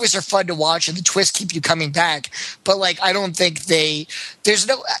Saw movies are fun to watch and the twists keep you coming back, but like I don't think there's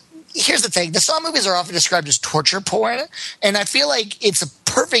no. Here's the thing: the Saw movies are often described as torture porn, and I feel like it's a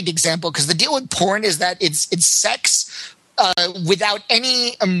perfect example because the deal with porn is that it's sex. Without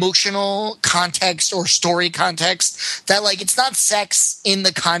any emotional context or story context, that like it's not sex in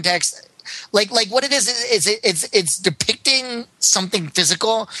the context, like what it is it's depicting something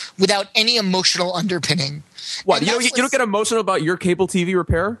physical without any emotional underpinning. What you don't get emotional about your cable TV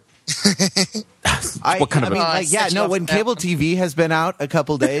repair? When cable TV has been out a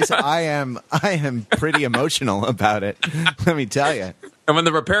couple days, I am pretty emotional about it. Let me tell you. And when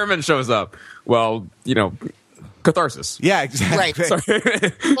the repairman shows up, well, catharsis. Yeah, exactly. Right.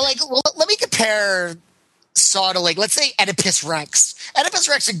 Well, let me compare Saw to, like, let's say Oedipus Rex. Oedipus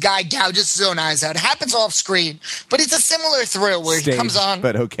Rex, a guy gouges his own eyes out. It happens off screen, but it's a similar thrill where he comes on.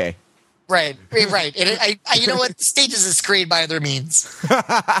 But okay. Right. And you know what? Stages is screened by other means.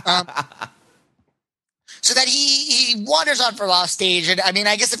 So that he wanders on from off stage, and I mean,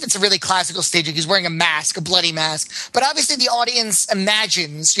 I guess if it's a really classical staging, he's wearing a mask, a bloody mask. But obviously, the audience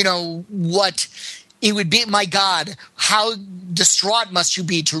imagines, what it would be. My God, how distraught must you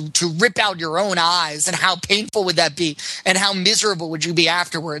be to rip out your own eyes, and how painful would that be, and how miserable would you be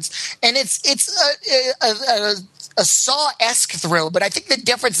afterwards? And it's a Saw-esque thrill, but I think the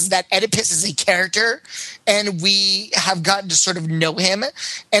difference is that Oedipus is a character, and we have gotten to sort of know him,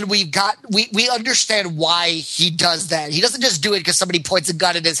 and we understand why he does that. He doesn't just do it because somebody points a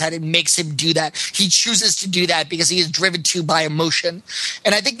gun at his head and makes him do that. He chooses to do that because he is driven to by emotion,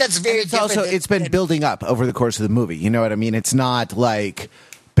 and I think that's very different. Also, it's been building up over the course of the movie. You know what I mean? It's not like,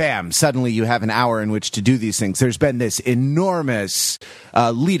 bam, suddenly you have an hour in which to do these things. There's been this enormous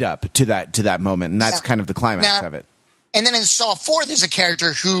lead up to that moment, and that's kind of the climax of it. And then in Saw 4, there's a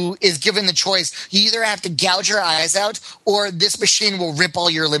character who is given the choice. You either have to gouge your eyes out, or this machine will rip all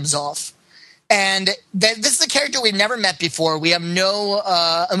your limbs off. And this is a character we've never met before. We have no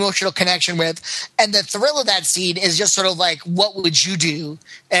emotional connection with. And the thrill of that scene is just sort of like, what would you do?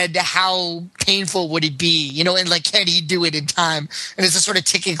 And how painful would it be? And like, can he do it in time? And it's a sort of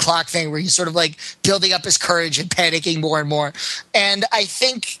ticking clock thing where he's sort of like building up his courage and panicking more and more. And I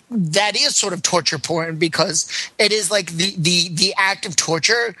think that is sort of torture porn, because it is like the act of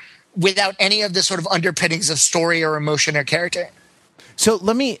torture without any of the sort of underpinnings of story or emotion or character. So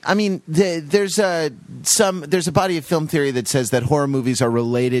there's a body of film theory that says that horror movies are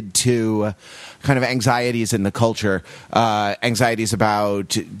related to kind of anxieties in the culture, anxieties about,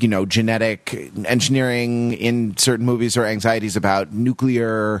 genetic engineering in certain movies, or anxieties about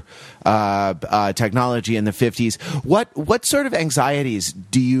nuclear technology in the 50s. What sort of anxieties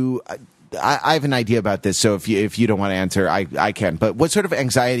do you... I have an idea about this, so if you don't want to answer, I can. But what sort of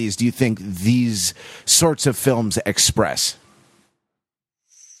anxieties do you think these sorts of films express?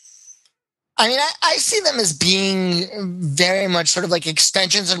 I mean, I see them as being very much sort of like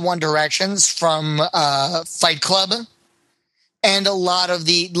extensions in one directions from Fight Club, and a lot of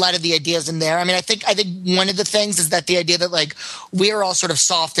the ideas in there. I mean, I think one of the things is that the idea that, like, we are all sort of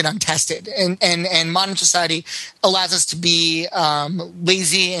soft and untested, and modern society allows us to be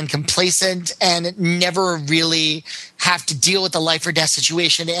lazy and complacent and never really have to deal with a life or death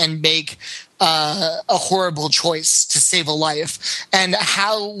situation and make a horrible choice to save a life. And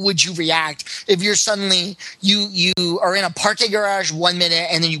how would you react if you're suddenly you are in a parking garage 1 minute,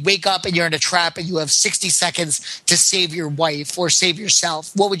 and then you wake up and you're in a trap and you have 60 seconds to save your wife or save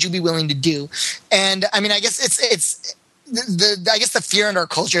yourself? What would you be willing to do? And I mean, I guess it's the fear in our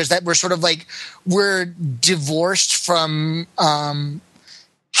culture is that we're sort of like, we're divorced from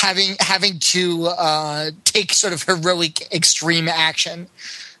having to take sort of heroic extreme action.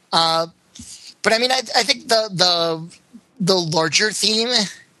 But I mean, I think the larger theme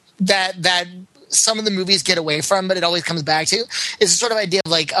that some of the movies get away from, but it always comes back to, is a sort of idea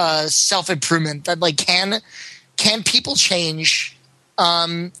of like self-improvement. That, like, can people change?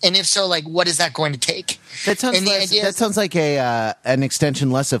 And if so, like, what is that going to take? That sounds like an extension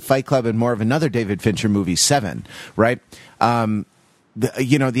less of Fight Club and more of another David Fincher movie, Seven, right?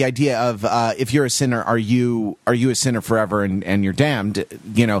 The idea of if you're a sinner, are you a sinner forever and you're damned?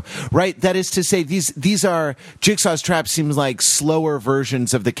 Right? That is to say, these are Jigsaw's Trap seems like slower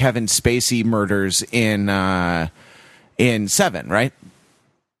versions of the Kevin Spacey murders in Seven, right?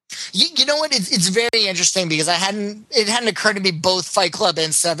 You know what? It's very interesting, because it hadn't occurred to me both Fight Club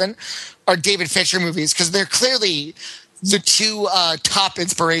and Seven are David Fincher movies, because they're clearly the two top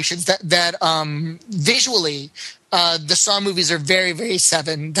inspirations that visually. The Saw movies are very, very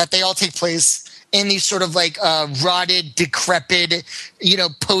Seven, that they all take place in these sort of like rotted, decrepit,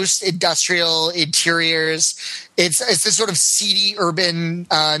 post-industrial interiors. It's this sort of seedy urban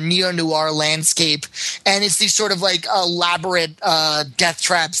neo-noir landscape, and it's these sort of like elaborate death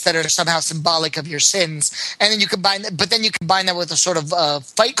traps that are somehow symbolic of your sins. And then you combine that with a sort of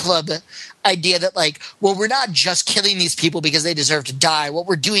Fight Club idea that, like, well, we're not just killing these people because they deserve to die. What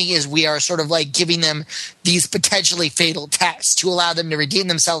we're doing is we are sort of like giving them these potentially fatal tests to allow them to redeem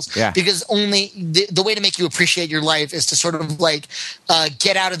themselves. Yeah. Because only the way to make you appreciate your life is to sort of like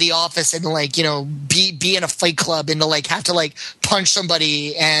get out of the office and, like, be in a fight club, and to like have to like punch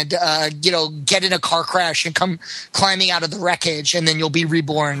somebody and get in a car crash and come climbing out of the wreckage, and then you'll be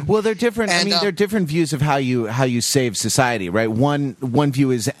reborn. Well, they're different. And, there are different views of how you save society, right? One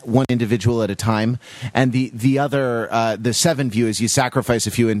view is one individual at a time, and the other, the seven view is you sacrifice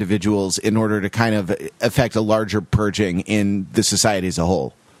a few individuals in order to kind of affect a larger purging in the society as a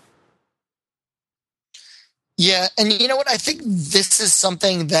whole. Yeah, and you know what? I think this is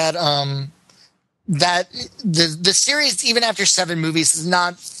something that that the series, even after 7 movies, is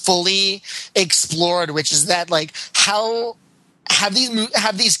not fully explored, which is that, like, how have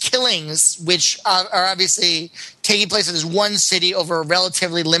these killings, which are obviously taking place in this one city over a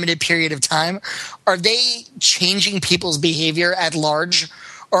relatively limited period of time, are they changing people's behavior at large?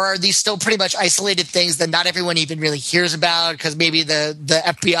 Or are these still pretty much isolated things that not everyone even really hears about because maybe the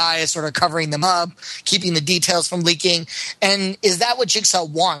FBI is sort of covering them up, keeping the details from leaking? And is that what Jigsaw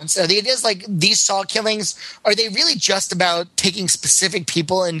wants? Are the ideas like these Saw killings, are they really just about taking specific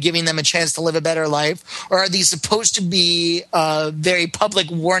people and giving them a chance to live a better life? Or are these supposed to be very public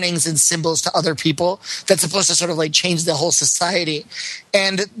warnings and symbols to other people that's supposed to sort of like change the whole society?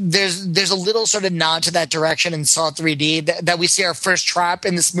 And there's a little sort of nod to that direction in Saw 3D that we see our first trap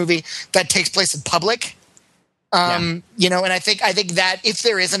in this movie that takes place in public. And I think that if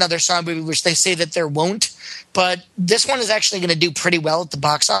there is another Saw movie, which they say that there won't, but this one is actually going to do pretty well at the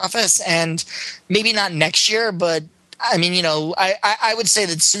box office, and maybe not next year, but I mean, I would say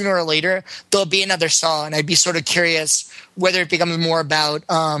that sooner or later there'll be another Saw, and I'd be sort of curious whether it becomes more about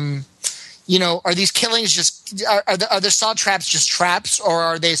are these killings just are the Saw traps just traps, or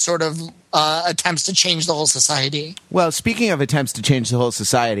are they sort of attempts to change the whole society? Well, speaking of attempts to change the whole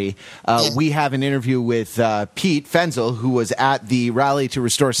society, we have an interview with Pete Fenzel, who was at the Rally to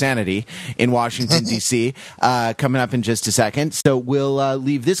Restore Sanity in Washington, D.C., coming up in just a second. So we'll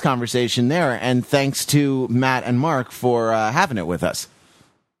leave this conversation there, and thanks to Matt and Mark for having it with us.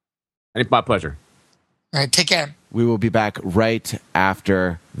 It's my pleasure. All right, take care. We will be back right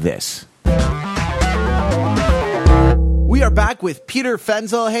after this. We are back with Peter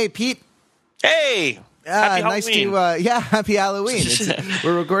Fenzel. Hey, Pete. Hey. Happy nice Halloween. happy Halloween.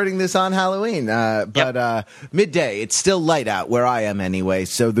 We're recording this on Halloween, but midday. It's still light out where I am anyway,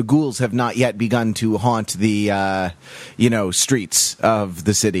 so the ghouls have not yet begun to haunt the, streets of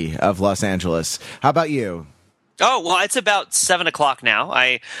the city of Los Angeles. How about you? Oh, well, it's about 7 o'clock now.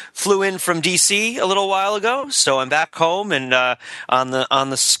 I flew in from D.C. a little while ago, so I'm back home and on the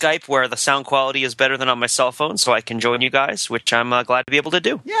Skype where the sound quality is better than on my cell phone, so I can join you guys, which I'm glad to be able to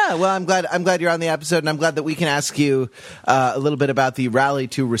do. Yeah, well, I'm glad you're on the episode, and I'm glad that we can ask you a little bit about the Rally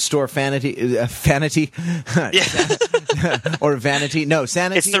to Restore Fanity, or Vanity. No,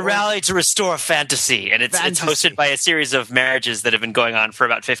 Sanity. It's the Rally to Restore Fantasy, and it's hosted by a series of marriages that have been going on for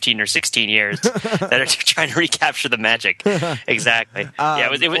about 15 or 16 years that are trying to recapture the magic. Exactly.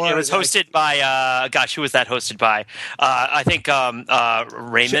 It was hosted by who was that hosted by? I think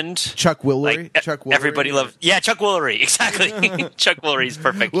Raymond. Chuck Woolery. Chuck Woolery. Everybody loved. Yeah, Chuck Woolery. Exactly. Chuck Woolery's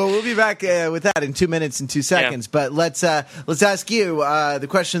perfect. Well, we'll be back with that in 2 minutes and 2 seconds. Yeah. But let's ask you the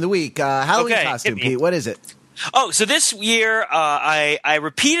question of the week. Halloween costume, Pete. What is it? Oh, so this year I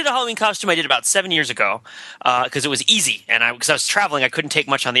repeated a Halloween costume I did about 7 years ago because it was easy, and because I was traveling, I couldn't take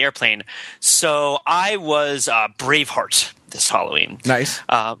much on the airplane. So I was Braveheart this Halloween. Nice.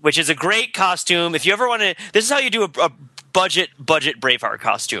 Which is a great costume. If you ever want to, this is how you do a budget Braveheart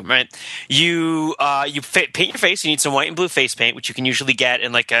costume, right? You paint your face. You need some white and blue face paint, which you can usually get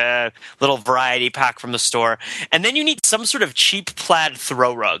in like a little variety pack from the store. And then you need some sort of cheap plaid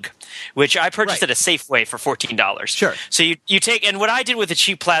throw rug, which I purchased at a Safeway for $14. Sure. So you take, and what I did with the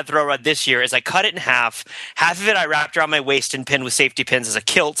cheap plaid throw rug this year is I cut it in half. Half of it I wrapped around my waist and pinned with safety pins as a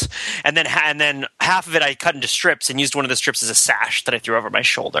kilt, and then half of it I cut into strips and used one of the strips as a sash that I threw over my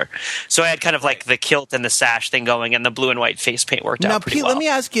shoulder. So I had kind of like the kilt and the sash thing going, and the blue and white face paint worked out pretty Pete, well. let me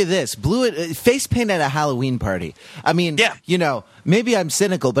ask you this: face paint at a Halloween party. I mean, maybe I'm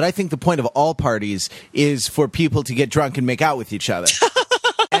cynical, but I think the point of all parties is for people to get drunk and make out with each other.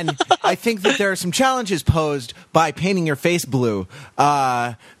 And I think that there are some challenges posed by painting your face blue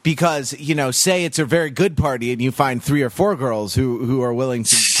because, say it's a very good party and you find 3 or 4 girls who are willing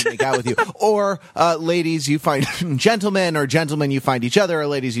to make out with you. Or ladies, you find gentlemen, or gentlemen, you find each other, or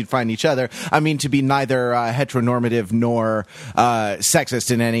ladies, you'd find each other. I mean, to be neither heteronormative nor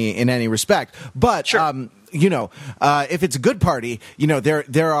sexist in any respect. But sure. If it's a good party,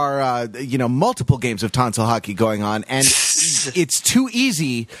 there are multiple games of tonsil hockey going on, and it's too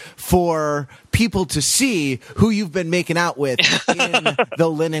easy for people to see who you've been making out with in the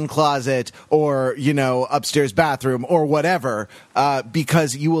linen closet or, upstairs bathroom or whatever,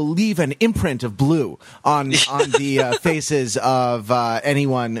 because you will leave an imprint of blue on the faces of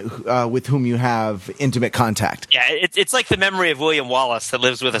anyone with whom you have intimate contact. Yeah, it's like the memory of William Wallace that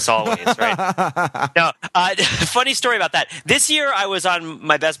lives with us always, right? No, funny story about that. This year I was on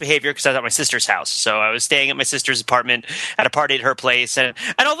my best behavior because I was at my sister's house. So I was staying at my sister's apartment at a party at her place. And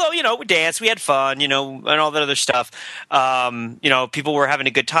although, we danced, we had fun, and all that other stuff, people were having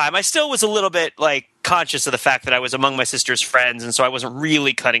a good time. I still was a little bit conscious of the fact that I was among my sister's friends, and so I wasn't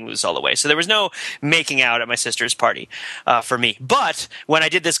really cutting loose all the way. So there was no making out at my sister's party for me. But when I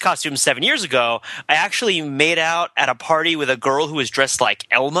did this costume 7 years ago, I actually made out at a party with a girl who was dressed like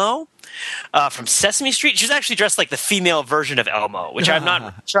Elmo from Sesame Street. She was actually dressed like the female version of Elmo, which I'm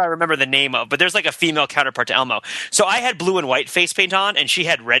not sure I remember the name of, but there's a female counterpart to Elmo. So I had blue and white face paint on, and she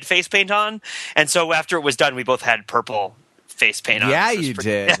had red face paint on. And so after it was done, we both had purple face paint on. Yeah, you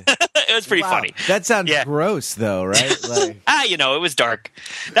did. It was pretty funny. That sounds gross, though, right? It was dark.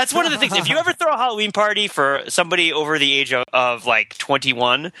 That's one of the things. If you ever throw a Halloween party for somebody over the age of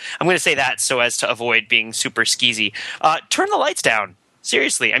 21, I'm going to say that so as to avoid being super skeezy. Turn the lights down.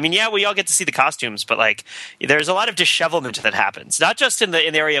 Seriously. I mean, yeah, we all get to see the costumes, but there's a lot of dishevelment that happens. Not just in the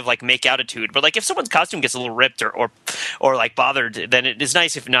area of make outitude, but if someone's costume gets a little ripped or bothered, then it is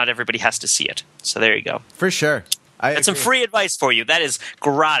nice if not everybody has to see it. So there you go. For sure. That's some free advice for you. That is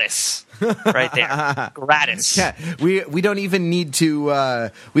gratis, right there. Gratis. Yeah, we don't even need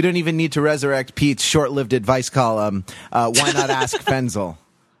to resurrect Pete's short-lived advice column. Why not ask Fenzel?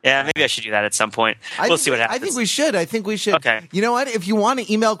 Yeah, maybe I should do that at some point. We'll see what happens. I think we should. Okay. You know what? If you want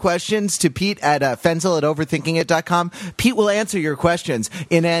to email questions to Pete at Fenzel@overthinkingit.com, Pete will answer your questions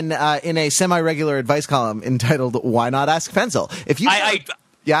in a semi-regular advice column entitled "Why Not Ask Fenzel." If you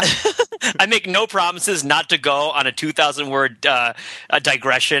yeah. I make no promises not to go on a 2,000-word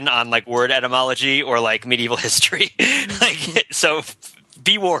digression on word etymology or medieval history. So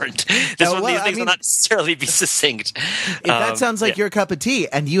be warned. This one of these things will not necessarily be succinct. If that sounds like your cup of tea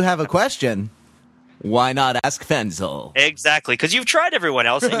and you have a question, why not ask Fenzel? Exactly, because you've tried everyone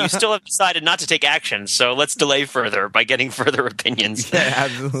else and you still have decided not to take action. So let's delay further by getting further opinions. Yeah,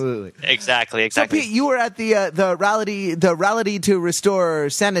 absolutely. Exactly. So Pete, you were at the rally to restore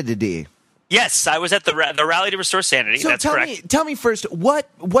sanity. Yes, I was at the rally to restore sanity. So that's correct. Tell me first, what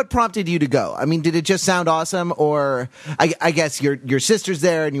prompted you to go? I mean, did it just sound awesome, or I guess your sister's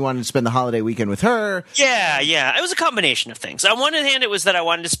there and you wanted to spend the holiday weekend with her? Yeah. It was a combination of things. On one hand, it was that I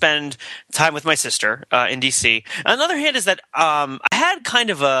wanted to spend time with my sister in D.C. On the other hand, is that I had kind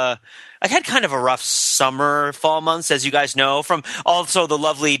of a rough summer, fall months, as you guys know, from also the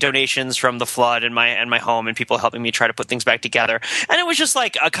lovely donations from the flood and my home and people helping me try to put things back together. And it was just a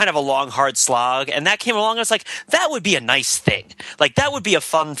kind of a long, hard slog. And that came along. I was like, that would be a nice thing. That would be a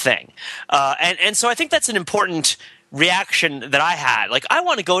fun thing. And so I think that's an important reaction that I had. I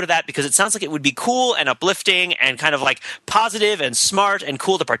want to go to that because it sounds like it would be cool and uplifting and kind of positive and smart and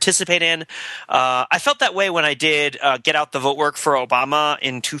cool to participate in. I felt that way when I did get out the vote work for Obama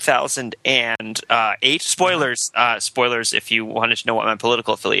in 2008. Spoilers if you wanted to know what my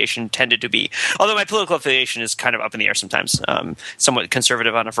political affiliation tended to be. Although my political affiliation is kind of up in the air sometimes, somewhat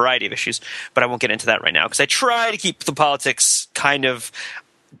conservative on a variety of issues. But I won't get into that right now because I try to keep the politics kind of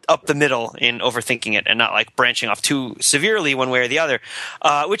up the middle in overthinking it and not branching off too severely one way or the other,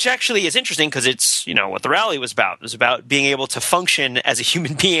 which actually is interesting because it's what the rally was about. It was about being able to function as a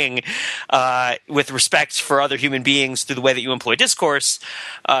human being with respect for other human beings through the way that you employ discourse,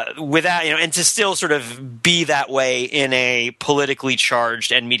 without and to still sort of be that way in a politically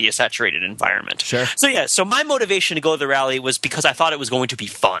charged and media saturated environment. Sure. So my motivation to go to the rally was because I thought it was going to be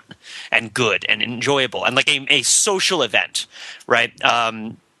fun and good and enjoyable and a social event, right?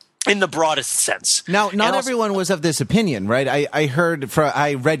 In the broadest sense. Now, not everyone was of this opinion, right?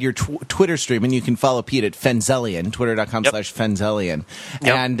 I read your Twitter stream, and you can follow Pete at Fenzelian, twitter.com/Fenzelian.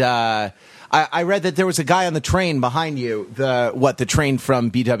 Yep. And I read that there was a guy on the train behind you, the train from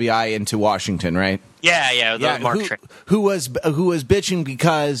BWI into Washington, right? Yeah, the MARC train. Who was bitching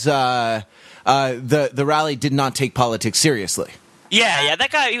because the rally did not take politics seriously. Yeah,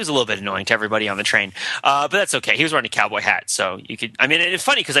 that guy, he was a little bit annoying to everybody on the train. But that's okay. He was wearing a cowboy hat, so you could, I mean, it's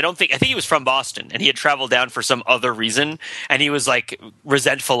funny because I think he was from Boston and he had traveled down for some other reason and he was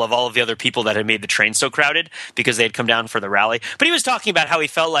resentful of all of the other people that had made the train so crowded because they had come down for the rally. But he was talking about how he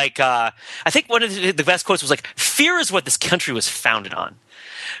felt I think one of the best quotes was fear is what this country was founded on.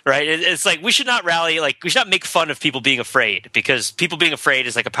 Right? It's we should not rally, we should not make fun of people being afraid because people being afraid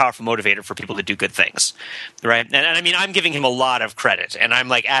is a powerful motivator for people to do good things. Right? And I mean, I'm giving him a lot of credit, and I'm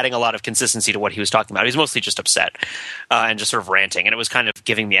like adding a lot of consistency to what he was talking about. He was mostly just upset and just sort of ranting, and it was kind of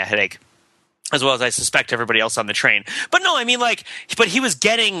giving me a headache, as well as I suspect everybody else on the train. But no, I mean, like, but he was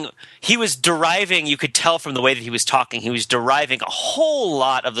deriving, you could tell from the way that he was talking, he was deriving a whole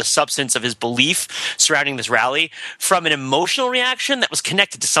lot of the substance of his belief surrounding this rally from an emotional reaction that was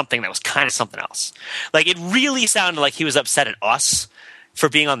connected to something that was kind of something else. Like, it really sounded like he was upset at us for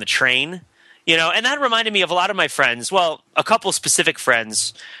being on the train. You know, and that reminded me of a lot of my friends, well, a couple specific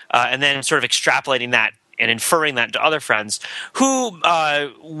friends, and then sort of extrapolating that and inferring that to other friends who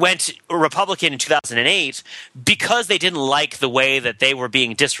went Republican in 2008 because they didn't like the way that they were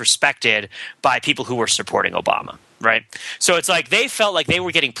being disrespected by people who were supporting Obama, right? So it's like they felt like they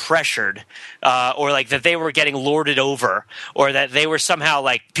were getting pressured or like that they were getting lorded over, or that they were somehow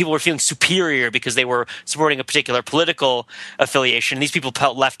like people were feeling superior because they were supporting a particular political affiliation. And these people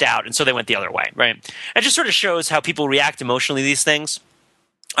felt left out, and so they went the other way, right? It just sort of shows how people react emotionally to these things.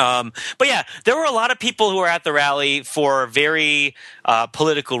 But yeah, there were a lot of people who were at the rally for very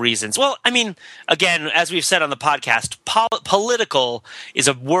political reasons. Well, I mean, again, as we've said on the podcast, political is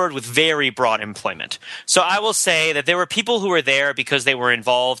a word with very broad employment. So I will say that there were people who were there because they were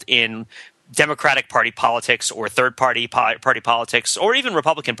involved in Democratic Party politics or third-party party politics, or even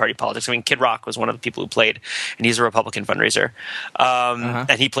Republican Party politics. I mean, Kid Rock was one of the people who played, and he's a Republican fundraiser,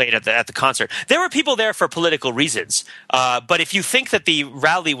 and he played at the concert. There were people there for political reasons, but if you think that the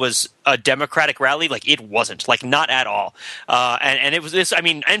rally was a Democratic rally, like, it wasn't, like, not at all. And it was this. I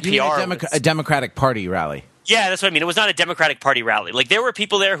mean, NPR, a Democratic Party rally. Yeah, that's what I mean. It was not a Democratic Party rally. Like, there were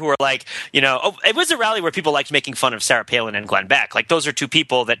people there who were like, you know, it was a rally where people liked making fun of Sarah Palin and Glenn Beck. Like, those are two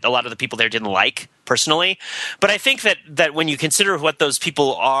people that a lot of the people there didn't like personally. But I think that when you consider what those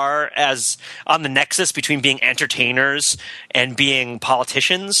people are as on the nexus between being entertainers and being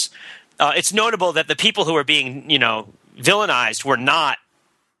politicians, it's notable that the people who were being, you know, villainized were not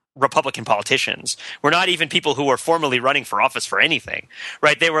Republican politicians. We're not even people who were formally running for office for anything,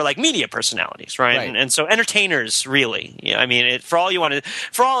 right? They were like media personalities, right? And so entertainers, really. Yeah, I mean, for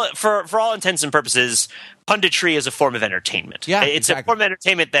all intents and purposes, punditry is a form of entertainment. Yeah, it's a form of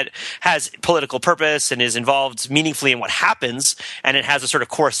entertainment that has political purpose and is involved meaningfully in what happens, and it has a sort of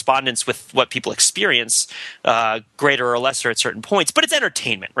correspondence with what people experience, greater or lesser at certain points. But it's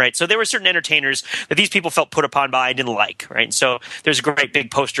entertainment, right? So there were certain entertainers that these people felt put upon by and didn't like, right? And so there's a great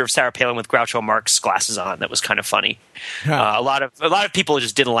big poster of Sarah Palin with Groucho Marx glasses on that was kind of funny. A lot of people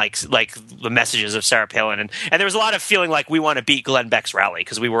just didn't like the messages of Sarah Palin, and there was a lot of feeling like we want to beat Glenn Beck's rally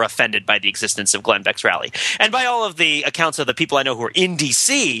because we were offended by the existence of Glenn Beck's rally. And by all of the accounts of the people I know who are in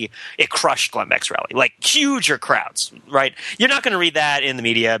D.C., it crushed Glenn Beck's rally, like huger crowds, right? You're not going to read that in the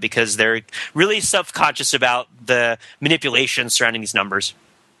media because they're really self-conscious about the manipulation surrounding these numbers.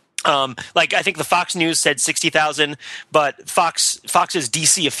 Like, I think the Fox News said 60,000, but Fox's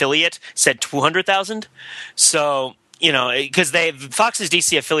DC affiliate said 200,000. So, you know, because Fox's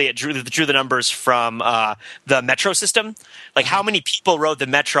DC affiliate drew the numbers from the Metro system. Like, how many people rode the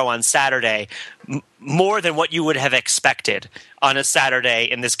Metro on Saturday? More than what you would have expected on a Saturday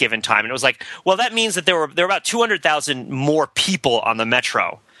in this given time. And it was like, well, that means that there were about 200,000 more people on the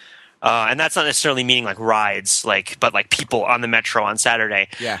Metro. And that's not necessarily meaning like rides, but like people on the Metro on Saturday.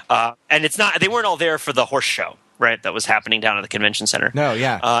 Yeah. And they weren't all there for the horse show, right? That was happening down at the convention center. No,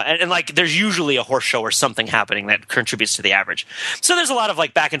 yeah. And like there's usually a horse show or something happening that contributes to the average. So there's a lot of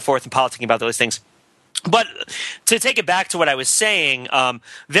like back and forth and politicking about those things. But to take it back to what I was saying,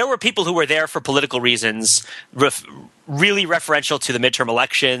 there were people who were there for political reasons, really referential to the midterm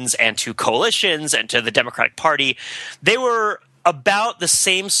elections and to coalitions and to the Democratic Party. They were about the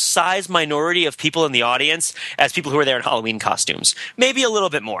same size minority of people in the audience as people who were there in Halloween costumes, maybe a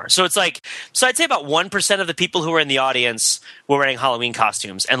little bit more. So it's like, so I'd say about 1% of the people who were in the audience were wearing Halloween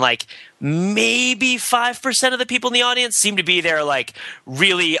costumes, and like maybe 5% of the people in the audience seemed to be there like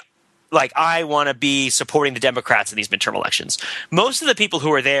really like, I want to be supporting the Democrats in these midterm elections. Most of the people who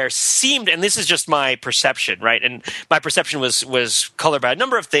were there seemed, and this is just my perception, right? And my perception was colored by a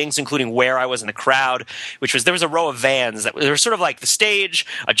number of things, including where I was in the crowd, which was there was a row of vans that were sort of like the stage,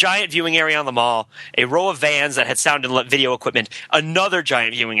 a giant viewing area on the mall, a row of vans that had sound and video equipment, another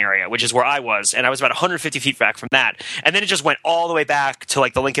giant viewing area, which is where I was, and I was about 150 feet back from that. And then it just went all the way back to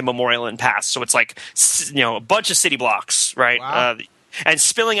like the Lincoln Memorial and past. So it's like, you know, a bunch of city blocks, right? Wow. And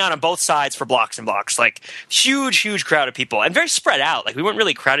spilling out on both sides for blocks and blocks, like huge crowd of people, and very spread out. Like we weren't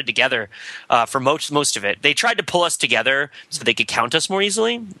really crowded together for most of it. They tried to pull us together so they could count us more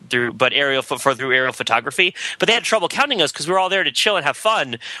easily through aerial photography. But they had trouble counting us because we were all there to chill and have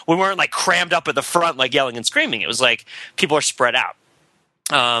fun. We weren't like crammed up at the front, like yelling and screaming. It was like people are spread out.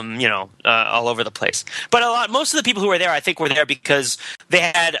 all over the place. But most of the people who were there, I think, were there because they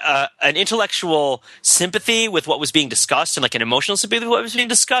had an intellectual sympathy with what was being discussed and like an emotional sympathy with what was being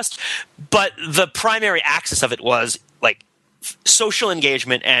discussed. But the primary axis of it was like social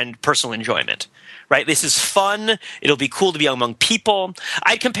engagement and personal enjoyment. Right? This is fun. It'll be cool to be among people.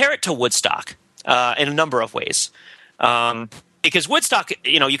 I'd compare it to Woodstock in a number of ways. Because Woodstock,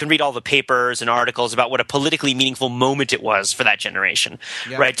 you can read all the papers and articles about what a politically meaningful moment it was for that generation,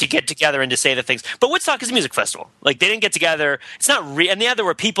 right? To get together and to say the things. But Woodstock is a music festival. Like, they didn't get together. It's not and there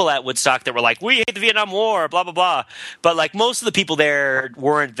were people at Woodstock that were like, we hate the Vietnam War, blah, blah, blah. But, like, most of the people there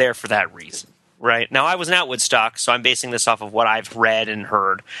weren't there for that reason. Right. Now, I wasn't at Woodstock, so I'm basing this off of what I've read and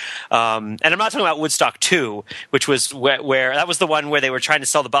heard. And I'm not talking about Woodstock 2, which was where that was the one where they were trying to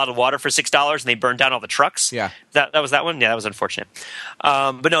sell the bottled water for $6 and they burned down all the trucks. Yeah. That was that one? Yeah, that was unfortunate.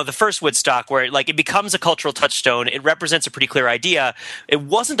 But no, the first Woodstock where it becomes a cultural touchstone, it represents a pretty clear idea. It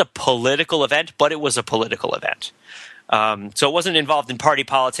wasn't a political event, but it was a political event. So it wasn't involved in party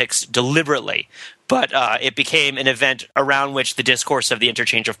politics deliberately, but it became an event around which the discourse of the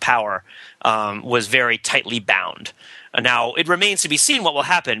interchange of power was very tightly bound. Now, it remains to be seen what will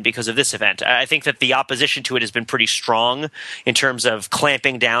happen because of this event. I think that the opposition to it has been pretty strong in terms of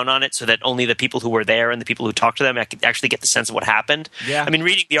clamping down on it so that only the people who were there and the people who talked to them actually get the sense of what happened. Yeah. I mean,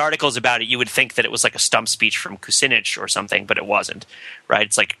 reading the articles about it, you would think that it was like a stump speech from Kucinich or something, but it wasn't, right?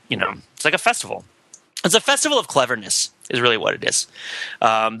 It's like, it's like a festival. It's a festival of cleverness is really what it is.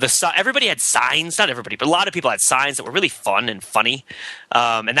 Everybody had signs, not everybody, but a lot of people had signs that were really fun and funny.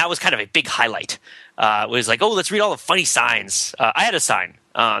 And that was kind of a big highlight. It was like, let's read all the funny signs. I had a sign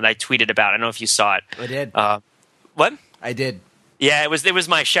that I tweeted about. I don't know if you saw it. I did. What? I did. Yeah, it was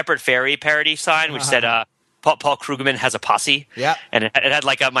my Shepard Fairey parody sign, which said, Paul Krugman has a posse. Yeah. And it had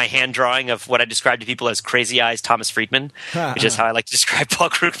like my hand drawing of what I described to people as Crazy Eyes Thomas Friedman, which is how I like to describe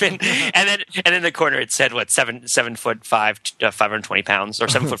Paul Krugman. and then in the corner it said, 7'5", 520 pounds, or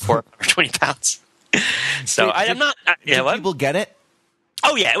 7'4", 120 pounds. So I'm not. Did people get it?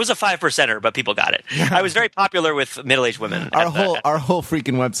 Oh yeah, it was a 5%er, but people got it. I was very popular with middle-aged women. Our whole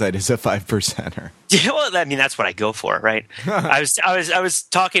freaking website is a 5%er. Yeah, well, I mean that's what I go for, right? I was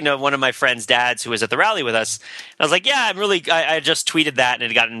talking to one of my friend's dads who was at the rally with us. And I was like, yeah, I just tweeted that and it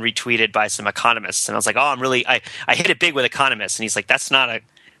had gotten retweeted by some economists. And I was like, I hit it big with economists. And he's like, it's not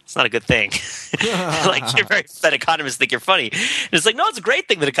a good thing. Like, you're very that economists think you're funny. And it's like, no, it's a great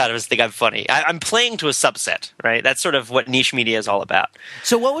thing that economists think I'm funny. I'm playing to a subset, right? That's sort of what niche media is all about.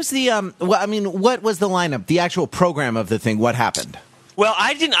 So what was the what was the lineup, the actual program of the thing? What happened? Well,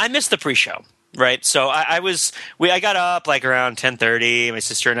 I missed the pre-show. Right, so I got up like around 10:30. My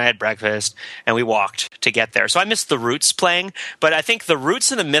sister and I had breakfast, and we walked to get there. So I missed the Roots playing, but I think the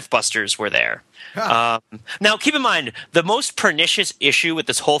Roots and the Mythbusters were there. Now, keep in mind, the most pernicious issue with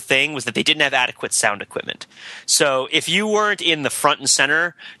this whole thing was that they didn't have adequate sound equipment. So if you weren't in the front and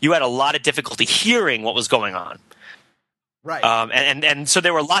center, you had a lot of difficulty hearing what was going on. Right. And so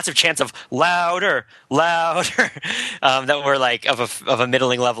there were lots of chants of louder, that were like of a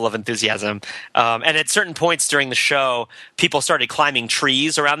middling level of enthusiasm. And at certain points during the show, people started climbing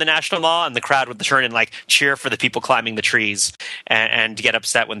trees around the National Mall, and the crowd would turn and like cheer for the people climbing the trees and get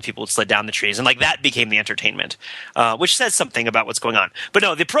upset when people slid down the trees. And like that became the entertainment, which says something about what's going on. But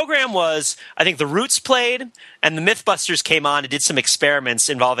no, the program was, I think the Roots played and the Mythbusters came on and did some experiments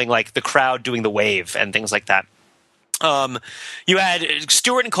involving like the crowd doing the wave and things like that. You had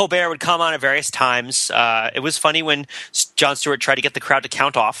Stewart and Colbert would come on at various times. It was funny when Jon Stewart tried to get the crowd to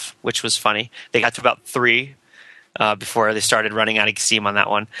count off, which was funny. They got to about 3 before they started running out of steam on that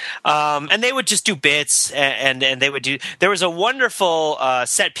one. And they would just do bits, and they would do. There was a wonderful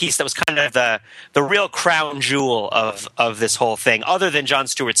set piece that was kind of the real crown jewel of this whole thing, other than Jon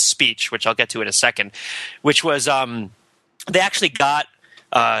Stewart's speech, which I'll get to in a second, which was they actually got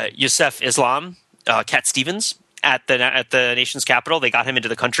Yusuf Islam, Cat Stevens, at the nation's capital. They got him into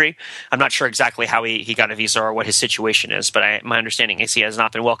the country. I'm not sure exactly how he got a visa or what his situation is, but my understanding is he has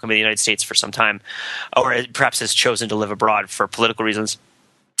not been welcome in the United States for some time, or perhaps has chosen to live abroad for political reasons.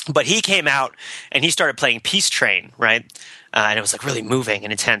 But he came out and he started playing Peace Train, right? And it was like really moving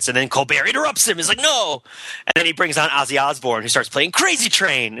and intense. And then Colbert interrupts him. He's like, no. And then he brings on Ozzy Osbourne, who starts playing Crazy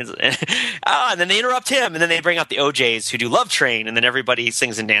Train. And then they interrupt him. And then they bring out the OJs, who do Love Train. And then everybody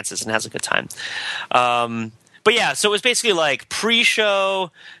sings and dances and has a good time. But yeah, so it was basically like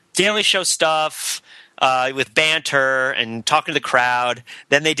pre-show, Daily Show stuff, with banter and talking to the crowd.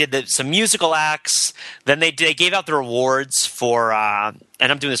 Then they did some musical acts. Then they gave out the rewards for, and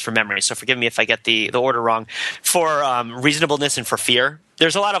I'm doing this from memory, so forgive me if I get the order wrong, for reasonableness and for fear.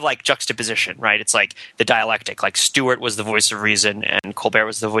 There's a lot of like juxtaposition, right? It's like the dialectic. Like Stewart was the voice of reason, and Colbert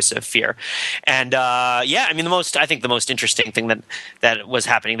was the voice of fear. And I mean, I think the most interesting thing that was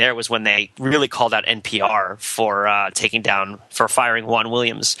happening there was when they really called out NPR for firing Juan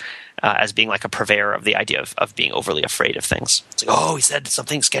Williams as being like a purveyor of the idea of being overly afraid of things. It's like, oh, he said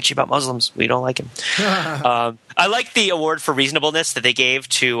something sketchy about Muslims. We don't like him. I like the award for reasonableness that they gave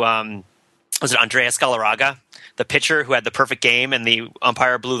to was it Andreas Galarraga, the pitcher who had the perfect game, and the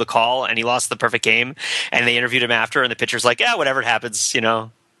umpire blew the call, and he lost the perfect game. And they interviewed him after, and the pitcher's like, "Yeah, whatever happens,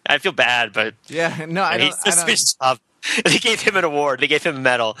 I feel bad, but yeah, no, I don't. They gave him an award. They gave him a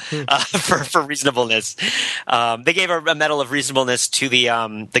medal for reasonableness. They gave a medal of reasonableness to the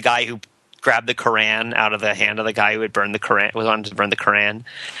guy who grabbed the Quran out of the hand of the guy who had burned the Quran, was on to burn the Quran.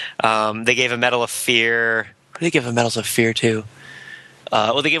 They gave a medal of fear. Who did they give a medals of fear to?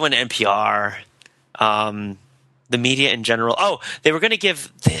 They gave one to NPR. The media in general. Oh, they were going to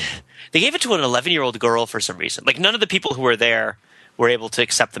they gave it to an 11-year-old girl for some reason. Like none of the people who were there were able to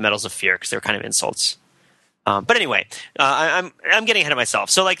accept the medals of fear because they were kind of insults. But anyway, I'm getting ahead of myself.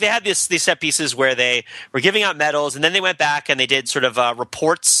 So like they had these set pieces where they were giving out medals, and then they went back and they did sort of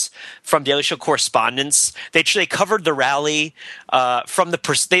reports from Daily Show correspondents. They covered the rally from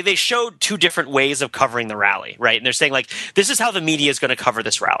they showed two different ways of covering the rally, right? And they're saying like, this is how the media is going to cover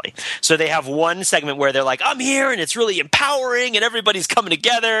this rally. So they have one segment where they're like, I'm here and it's really empowering and everybody's coming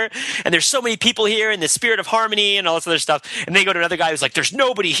together and there's so many people here in the spirit of harmony and all this other stuff. And they go to another guy who's like, there's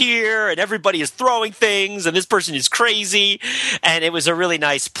nobody here and everybody is throwing things and this person is crazy. And it was a really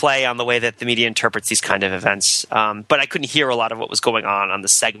nice play on the way that the media interprets these kind of events. But I couldn't hear a lot of what was going on the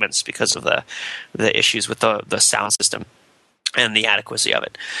segments because of the issues with the sound system and the adequacy of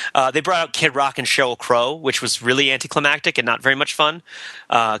it. They brought out Kid Rock and Sheryl Crow, which was really anticlimactic and not very much fun.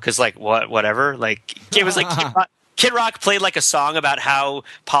 Because whatever. Like it was like Kid Rock played like a song about how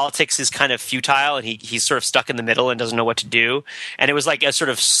politics is kind of futile and he's sort of stuck in the middle and doesn't know what to do. And it was like a sort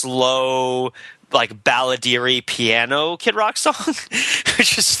of slow, like balladery piano Kid Rock song.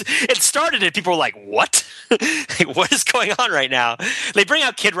 It started and people were like, what? Like, what is going on right now? They bring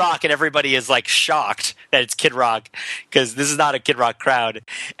out Kid Rock and everybody is like shocked that it's Kid Rock because this is not a Kid Rock crowd.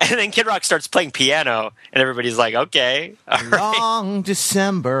 And then Kid Rock starts playing piano and everybody's like, okay. All right. Long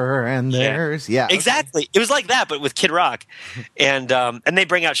December and there's exactly. It was like that, but with Kid Rock. And they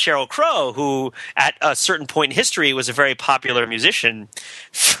bring out Sheryl Crow, who at a certain point in history was a very popular musician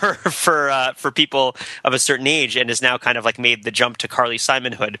for people of a certain age and has now kind of like made the jump to Carly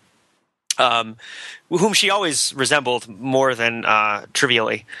Simonhood, whom she always resembled more than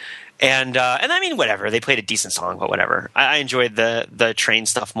trivially. And I mean, whatever. They played a decent song, but whatever. I enjoyed the train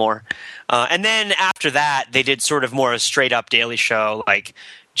stuff more. And then after that, they did sort of more a straight up Daily Show, like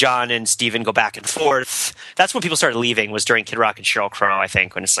John and Steven go back and forth. That's when people started leaving, was during Kid Rock and Sheryl Crow, I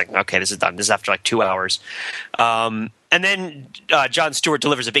think, when it's like, okay, this is done. This is after like 2 hours. And then Jon Stewart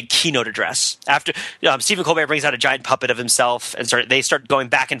delivers a big keynote address. After Stephen Colbert brings out a giant puppet of himself, and they start going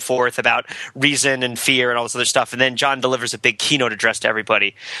back and forth about reason and fear and all this other stuff. And then John delivers a big keynote address to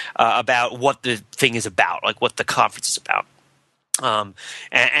everybody about what the thing is about, like what the conference is about.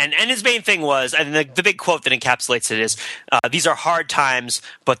 And his main thing was, and the big quote that encapsulates it is, these are hard times,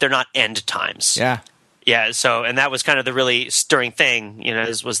 but they're not end times. Yeah. Yeah, so, and that was kind of the really stirring thing,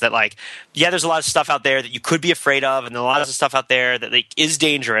 was that like, yeah, there's a lot of stuff out there that you could be afraid of, and a lot of stuff out there that like is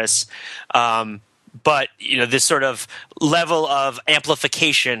dangerous. But, this sort of level of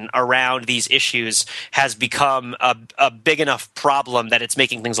amplification around these issues has become a big enough problem that it's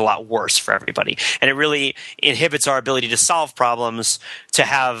making things a lot worse for everybody. And it really inhibits our ability to solve problems, to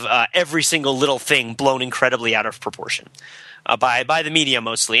have every single little thing blown incredibly out of proportion. By the media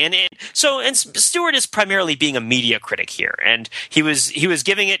mostly, and Stewart is primarily being a media critic here, and he was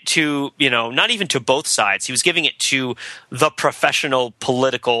giving it to not even to both sides. He was giving it to the professional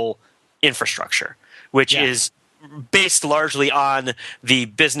political infrastructure, which is based largely on the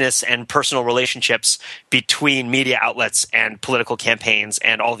business and personal relationships between media outlets and political campaigns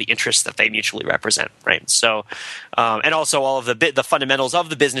and all the interests that they mutually represent, right? So, and also all of the fundamentals of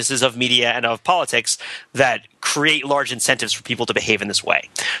the businesses of media and of politics that create large incentives for people to behave in this way.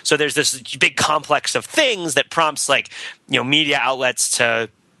 So there's this big complex of things that prompts media outlets to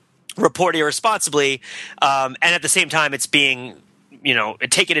report irresponsibly, and at the same time it's being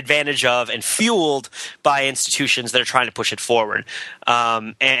taken advantage of and fueled by institutions that are trying to push it forward.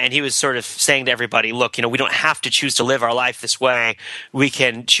 And he was sort of saying to everybody, look, we don't have to choose to live our life this way. We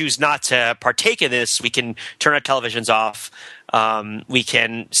can choose not to partake in this. We can turn our televisions off. We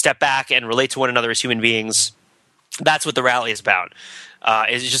can step back and relate to one another as human beings. That's what the rally is about.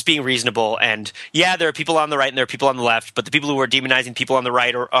 Is just being reasonable. And yeah, there are people on the right and there are people on the left, but the people who are demonizing people on the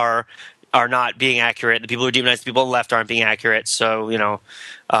right are not being accurate. The people who are demonizing people on the left aren't being accurate. So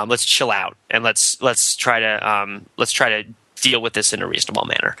let's chill out and let's try to deal with this in a reasonable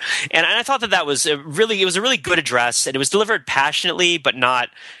manner. And I thought that was it was a really good address, and it was delivered passionately but not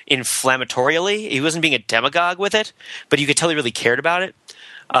inflammatorily. He wasn't being a demagogue with it, but you could tell he really cared about it.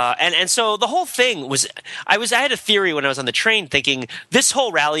 And so the whole thing was, I had a theory when I was on the train thinking this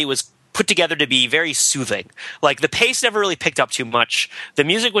whole rally was put together to be very soothing. Like, the pace never really picked up too much. The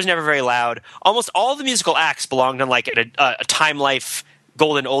music was never very loud. Almost all the musical acts belonged on like a Time Life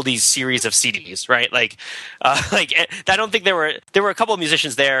golden oldies series of CDs, right? I don't think there were a couple of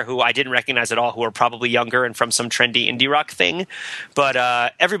musicians there who I didn't recognize at all, who were probably younger and from some trendy indie rock thing.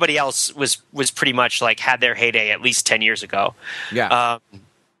 But everybody else was pretty much like had their heyday at least 10 years ago. Yeah.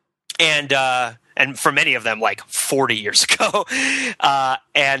 And for many of them, like 40 years ago.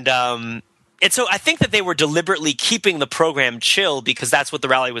 And so I think that they were deliberately keeping the program chill because that's what the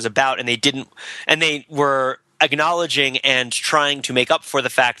rally was about. And they were acknowledging and trying to make up for the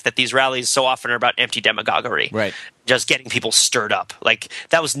fact that these rallies so often are about empty demagoguery. Right. Just getting people stirred up. Like,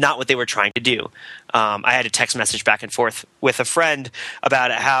 that was not what they were trying to do. I had a text message back and forth with a friend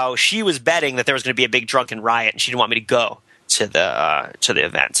about how she was betting that there was going to be a big drunken riot and she didn't want me to go to the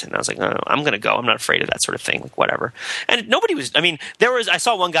event. And I was like, no, I'm going to go. I'm not afraid of that sort of thing. Like, whatever. And nobody was, I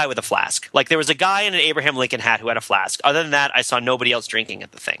saw one guy with a flask. Like, there was a guy in an Abraham Lincoln hat who had a flask. Other than that, I saw nobody else drinking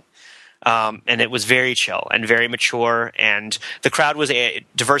at the thing. And it was very chill and very mature, and the crowd was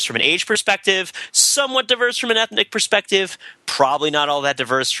diverse from an age perspective, somewhat diverse from an ethnic perspective, probably not all that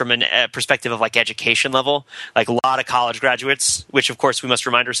diverse from a perspective of like education level, like a lot of college graduates, which of course we must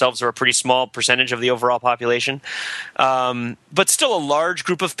remind ourselves are a pretty small percentage of the overall population, but still a large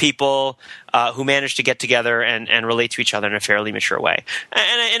group of people who managed to get together and relate to each other in a fairly mature way.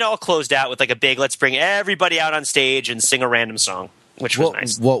 And it all closed out with like a big, let's bring everybody out on stage and sing a random song, which was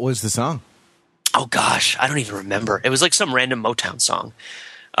nice. What was the song? Oh, gosh, I don't even remember. It was like some random Motown song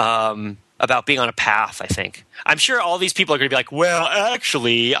about being on a path, I think. I'm sure all these people are going to be like, well,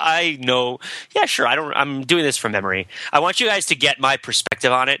 actually, I know. Yeah, sure, I'm doing this from memory. I want you guys to get my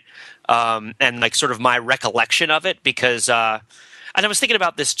perspective on it and like sort of my recollection of it, because and I was thinking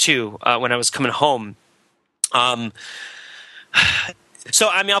about this too when I was coming home. So,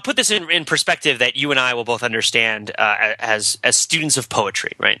 I'll put this in perspective that you and I will both understand as students of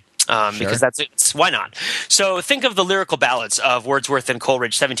poetry, right? Sure. Because why not? So, think of the lyrical ballads of Wordsworth and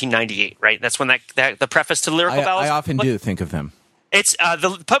Coleridge, 1798, right? That's when the preface to the lyrical ballads. I often do think of them. It's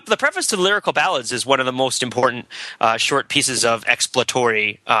the preface to the lyrical ballads is one of the most important short pieces of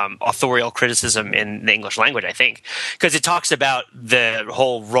exploratory authorial criticism in the English language, I think, because it talks about the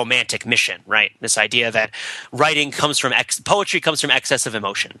whole romantic mission, right? This idea that writing comes from poetry comes from excess of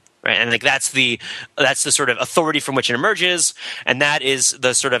emotion, right? And like that's the sort of authority from which it emerges, and that is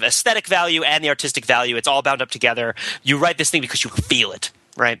the sort of aesthetic value and the artistic value. It's all bound up together. You write this thing because you feel it.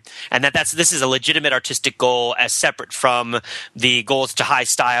 Right, and this is a legitimate artistic goal as separate from the goals to high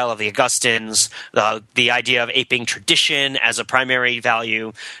style of the Augustines, the idea of aping tradition as a primary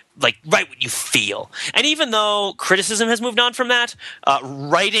value. Like, write what you feel. And even though criticism has moved on from that,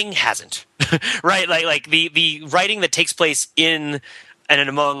 writing hasn't. Right, like the writing that takes place in and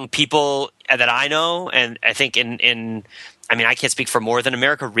among people that I know, and I think I can't speak for more than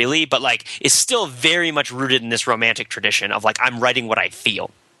America, really, but like is still very much rooted in this romantic tradition of like I'm writing what I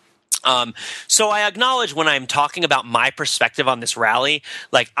feel. So I acknowledge when I'm talking about my perspective on this rally,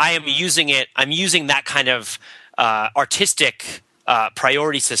 like I'm using that kind of artistic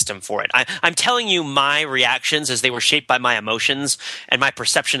priority system for it. I'm telling you my reactions as they were shaped by my emotions and my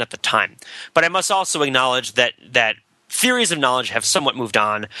perception at the time. But I must also acknowledge that theories of knowledge have somewhat moved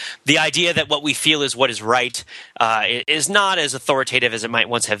on. The idea that what we feel is what is right is not as authoritative as it might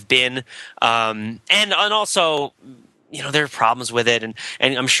once have been. And also, there are problems with it. And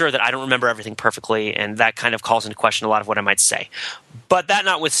I'm sure that I don't remember everything perfectly, and that kind of calls into question a lot of what I might say. But that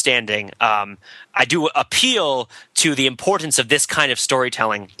notwithstanding, I do appeal to the importance of this kind of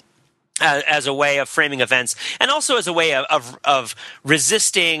storytelling as a way of framing events, and also as a way of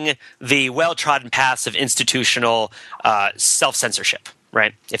resisting the well-trodden paths of institutional self-censorship,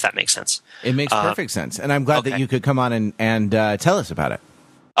 right? If that makes sense. It makes perfect sense. And I'm glad that you could come on and tell us about it.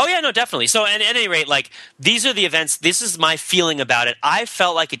 Oh yeah, no, definitely. So at any rate, like these are the events. This is my feeling about it. I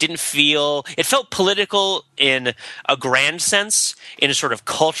felt like it felt political in a grand sense, in a sort of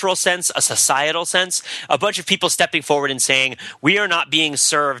cultural sense, a societal sense. A bunch of people stepping forward and saying, we are not being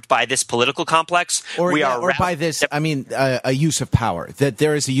served by this political complex. Or by this, I mean, a use of power. That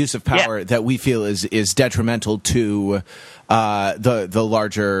there is a use of power that we feel is detrimental to the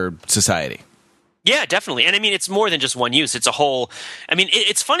larger society. Yeah, definitely. And I mean, it's more than just one use. It's a whole – I mean,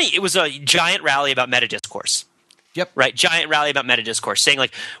 it's funny. It was a giant rally about meta-discourse. Yep. Right. Giant rally about meta-discourse saying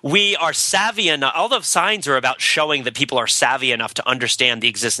like we are savvy enough. All the signs are about showing that people are savvy enough to understand the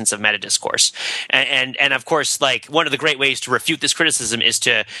existence of meta-discourse. And of course, like one of the great ways to refute this criticism is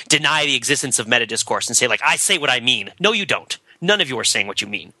to deny the existence of meta-discourse and say like, I say what I mean. No, you don't. None of you are saying what you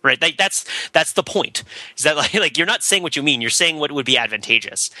mean, right? Like that's the point. Is that like you're not saying what you mean? You're saying what would be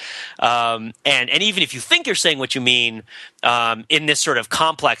advantageous. And even if you think you're saying what you mean, in this sort of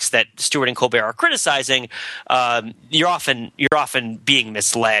complex that Stewart and Colbert are criticizing, you're often being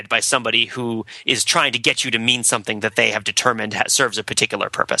misled by somebody who is trying to get you to mean something that they have determined serves a particular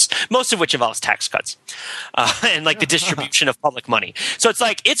purpose. Most of which involves tax cuts and like the distribution of public money. So it's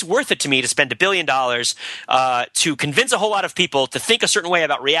like it's worth it to me to spend $1 billion to convince a whole lot of people to think a certain way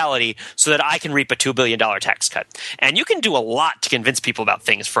about reality so that I can reap a $2 billion tax cut. And you can do a lot to convince people about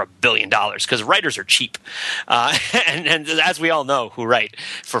things for $1 billion because writers are cheap. And as we all know, who write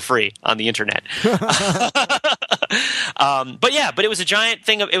for free on the internet. But it was a giant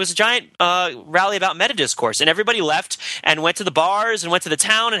thing. It was a giant rally about meta-discourse. And everybody left and went to the bars and went to the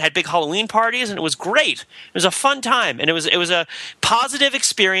town and had big Halloween parties. And it was great. It was a fun time. And it was a positive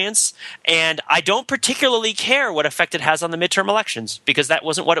experience. And I don't particularly care what effect it has on the midterm elections because that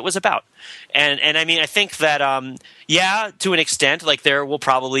wasn't what it was about. And I mean, I think that, to an extent, like there will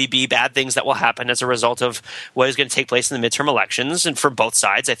probably be bad things that will happen as a result of what is going to take place in the midterm elections. And for both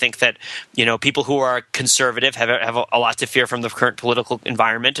sides, I think that, people who are conservative have a lot to fear from the current political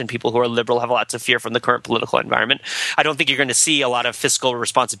environment, and people who are liberal have a lot to fear from the current political environment. I don't think you're going to see a lot of fiscal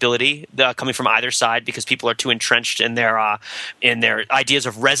responsibility coming from either side because people are too entrenched in their ideas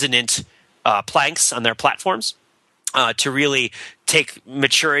of resonant planks on their platforms. To really take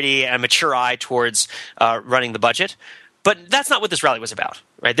maturity and a mature eye towards running the budget. But that's not what this rally was about,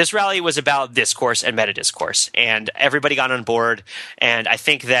 right? This rally was about discourse and meta-discourse, and everybody got on board. And I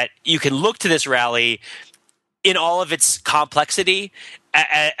think that you can look to this rally in all of its complexity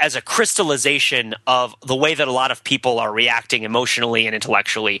as a crystallization of the way that a lot of people are reacting emotionally and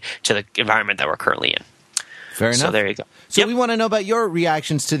intellectually to the environment that we're currently in. Fair enough. So there you go. So we want to know about your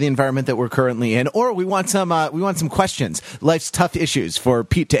reactions to the environment that we're currently in, or we want some questions, life's tough issues for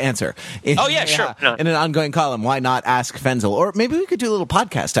Pete to answer. Sure. No. In an ongoing column, why not ask Fenzel? Or maybe we could do a little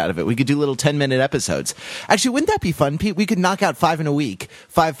podcast out of it. We could do little 10-minute episodes. Actually, wouldn't that be fun, Pete? We could knock out 5 in a week,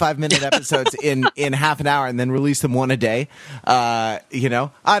 5-minute episodes in half an hour, and then release them one a day. I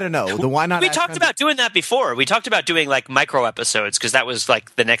don't know. The why not? We talked about doing that before. We talked about doing like micro episodes because that was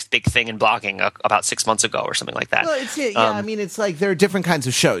like the next big thing in blogging about 6 months ago or something like that. Well, I mean, it's like there are different kinds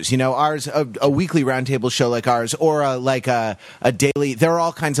of shows. Ours, a weekly roundtable show like ours, or a daily. There are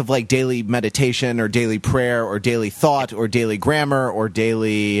all kinds of like daily meditation, or daily prayer, or daily thought, or daily grammar, or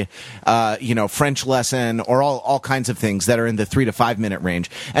daily, French lesson, or all kinds of things that are in the 3 to 5 minute range.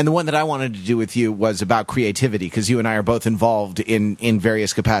 And the one that I wanted to do with you was about creativity, because you and I are both involved in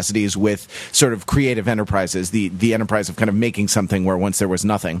various capacities with sort of creative enterprises, the enterprise of kind of making something where once there was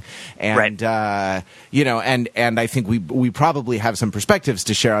nothing, and right. And I think we probably have some perspectives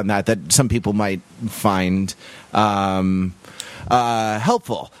to share on that some people might find helpful.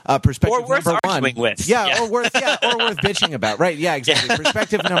 Perspective or worth number arguing one. with. Or worth bitching about. Right, yeah, exactly.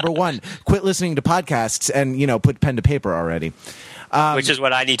 Perspective number one, quit listening to podcasts and, put pen to paper already. Which is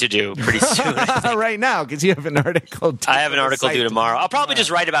what I need to do pretty soon. Right now, because you have an article due. I have an article due tomorrow. I'll probably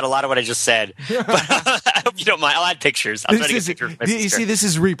just write about a lot of what I just said. But I hope you don't mind. I'll add pictures. I'll try to get pictures. You see, this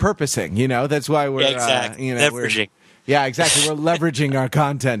is repurposing, that's why we're... exactly. Leveraging. Yeah, exactly. We're leveraging our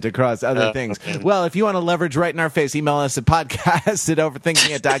content across other things. Okay. Well, if you want to leverage right in our face, email us at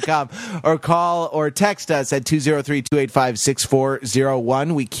podcast@overthinkingit.com or call or text us at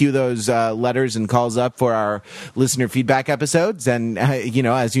 203-285-6401. We queue those letters and calls up for our listener feedback episodes. And,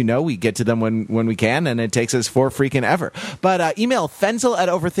 as you know, we get to them when we can, and it takes us for freaking ever. But email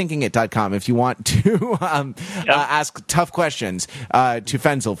Fenzel@overthinkingit.com if you want to ask tough questions to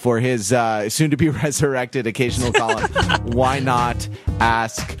Fenzel for his soon-to-be resurrected occasional column. Why not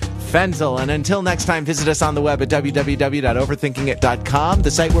ask Fenzel? And until next time, visit us on the web at www.overthinkingit.com,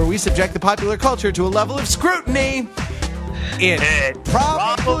 the site where we subject the popular culture to a level of scrutiny it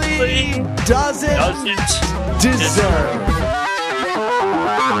probably doesn't deserve.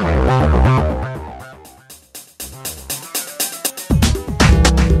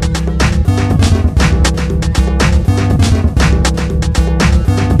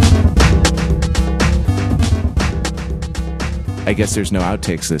 I guess there's no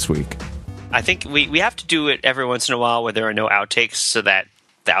outtakes this week. I think we have to do it every once in a while where there are no outtakes so that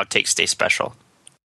the outtakes stay special.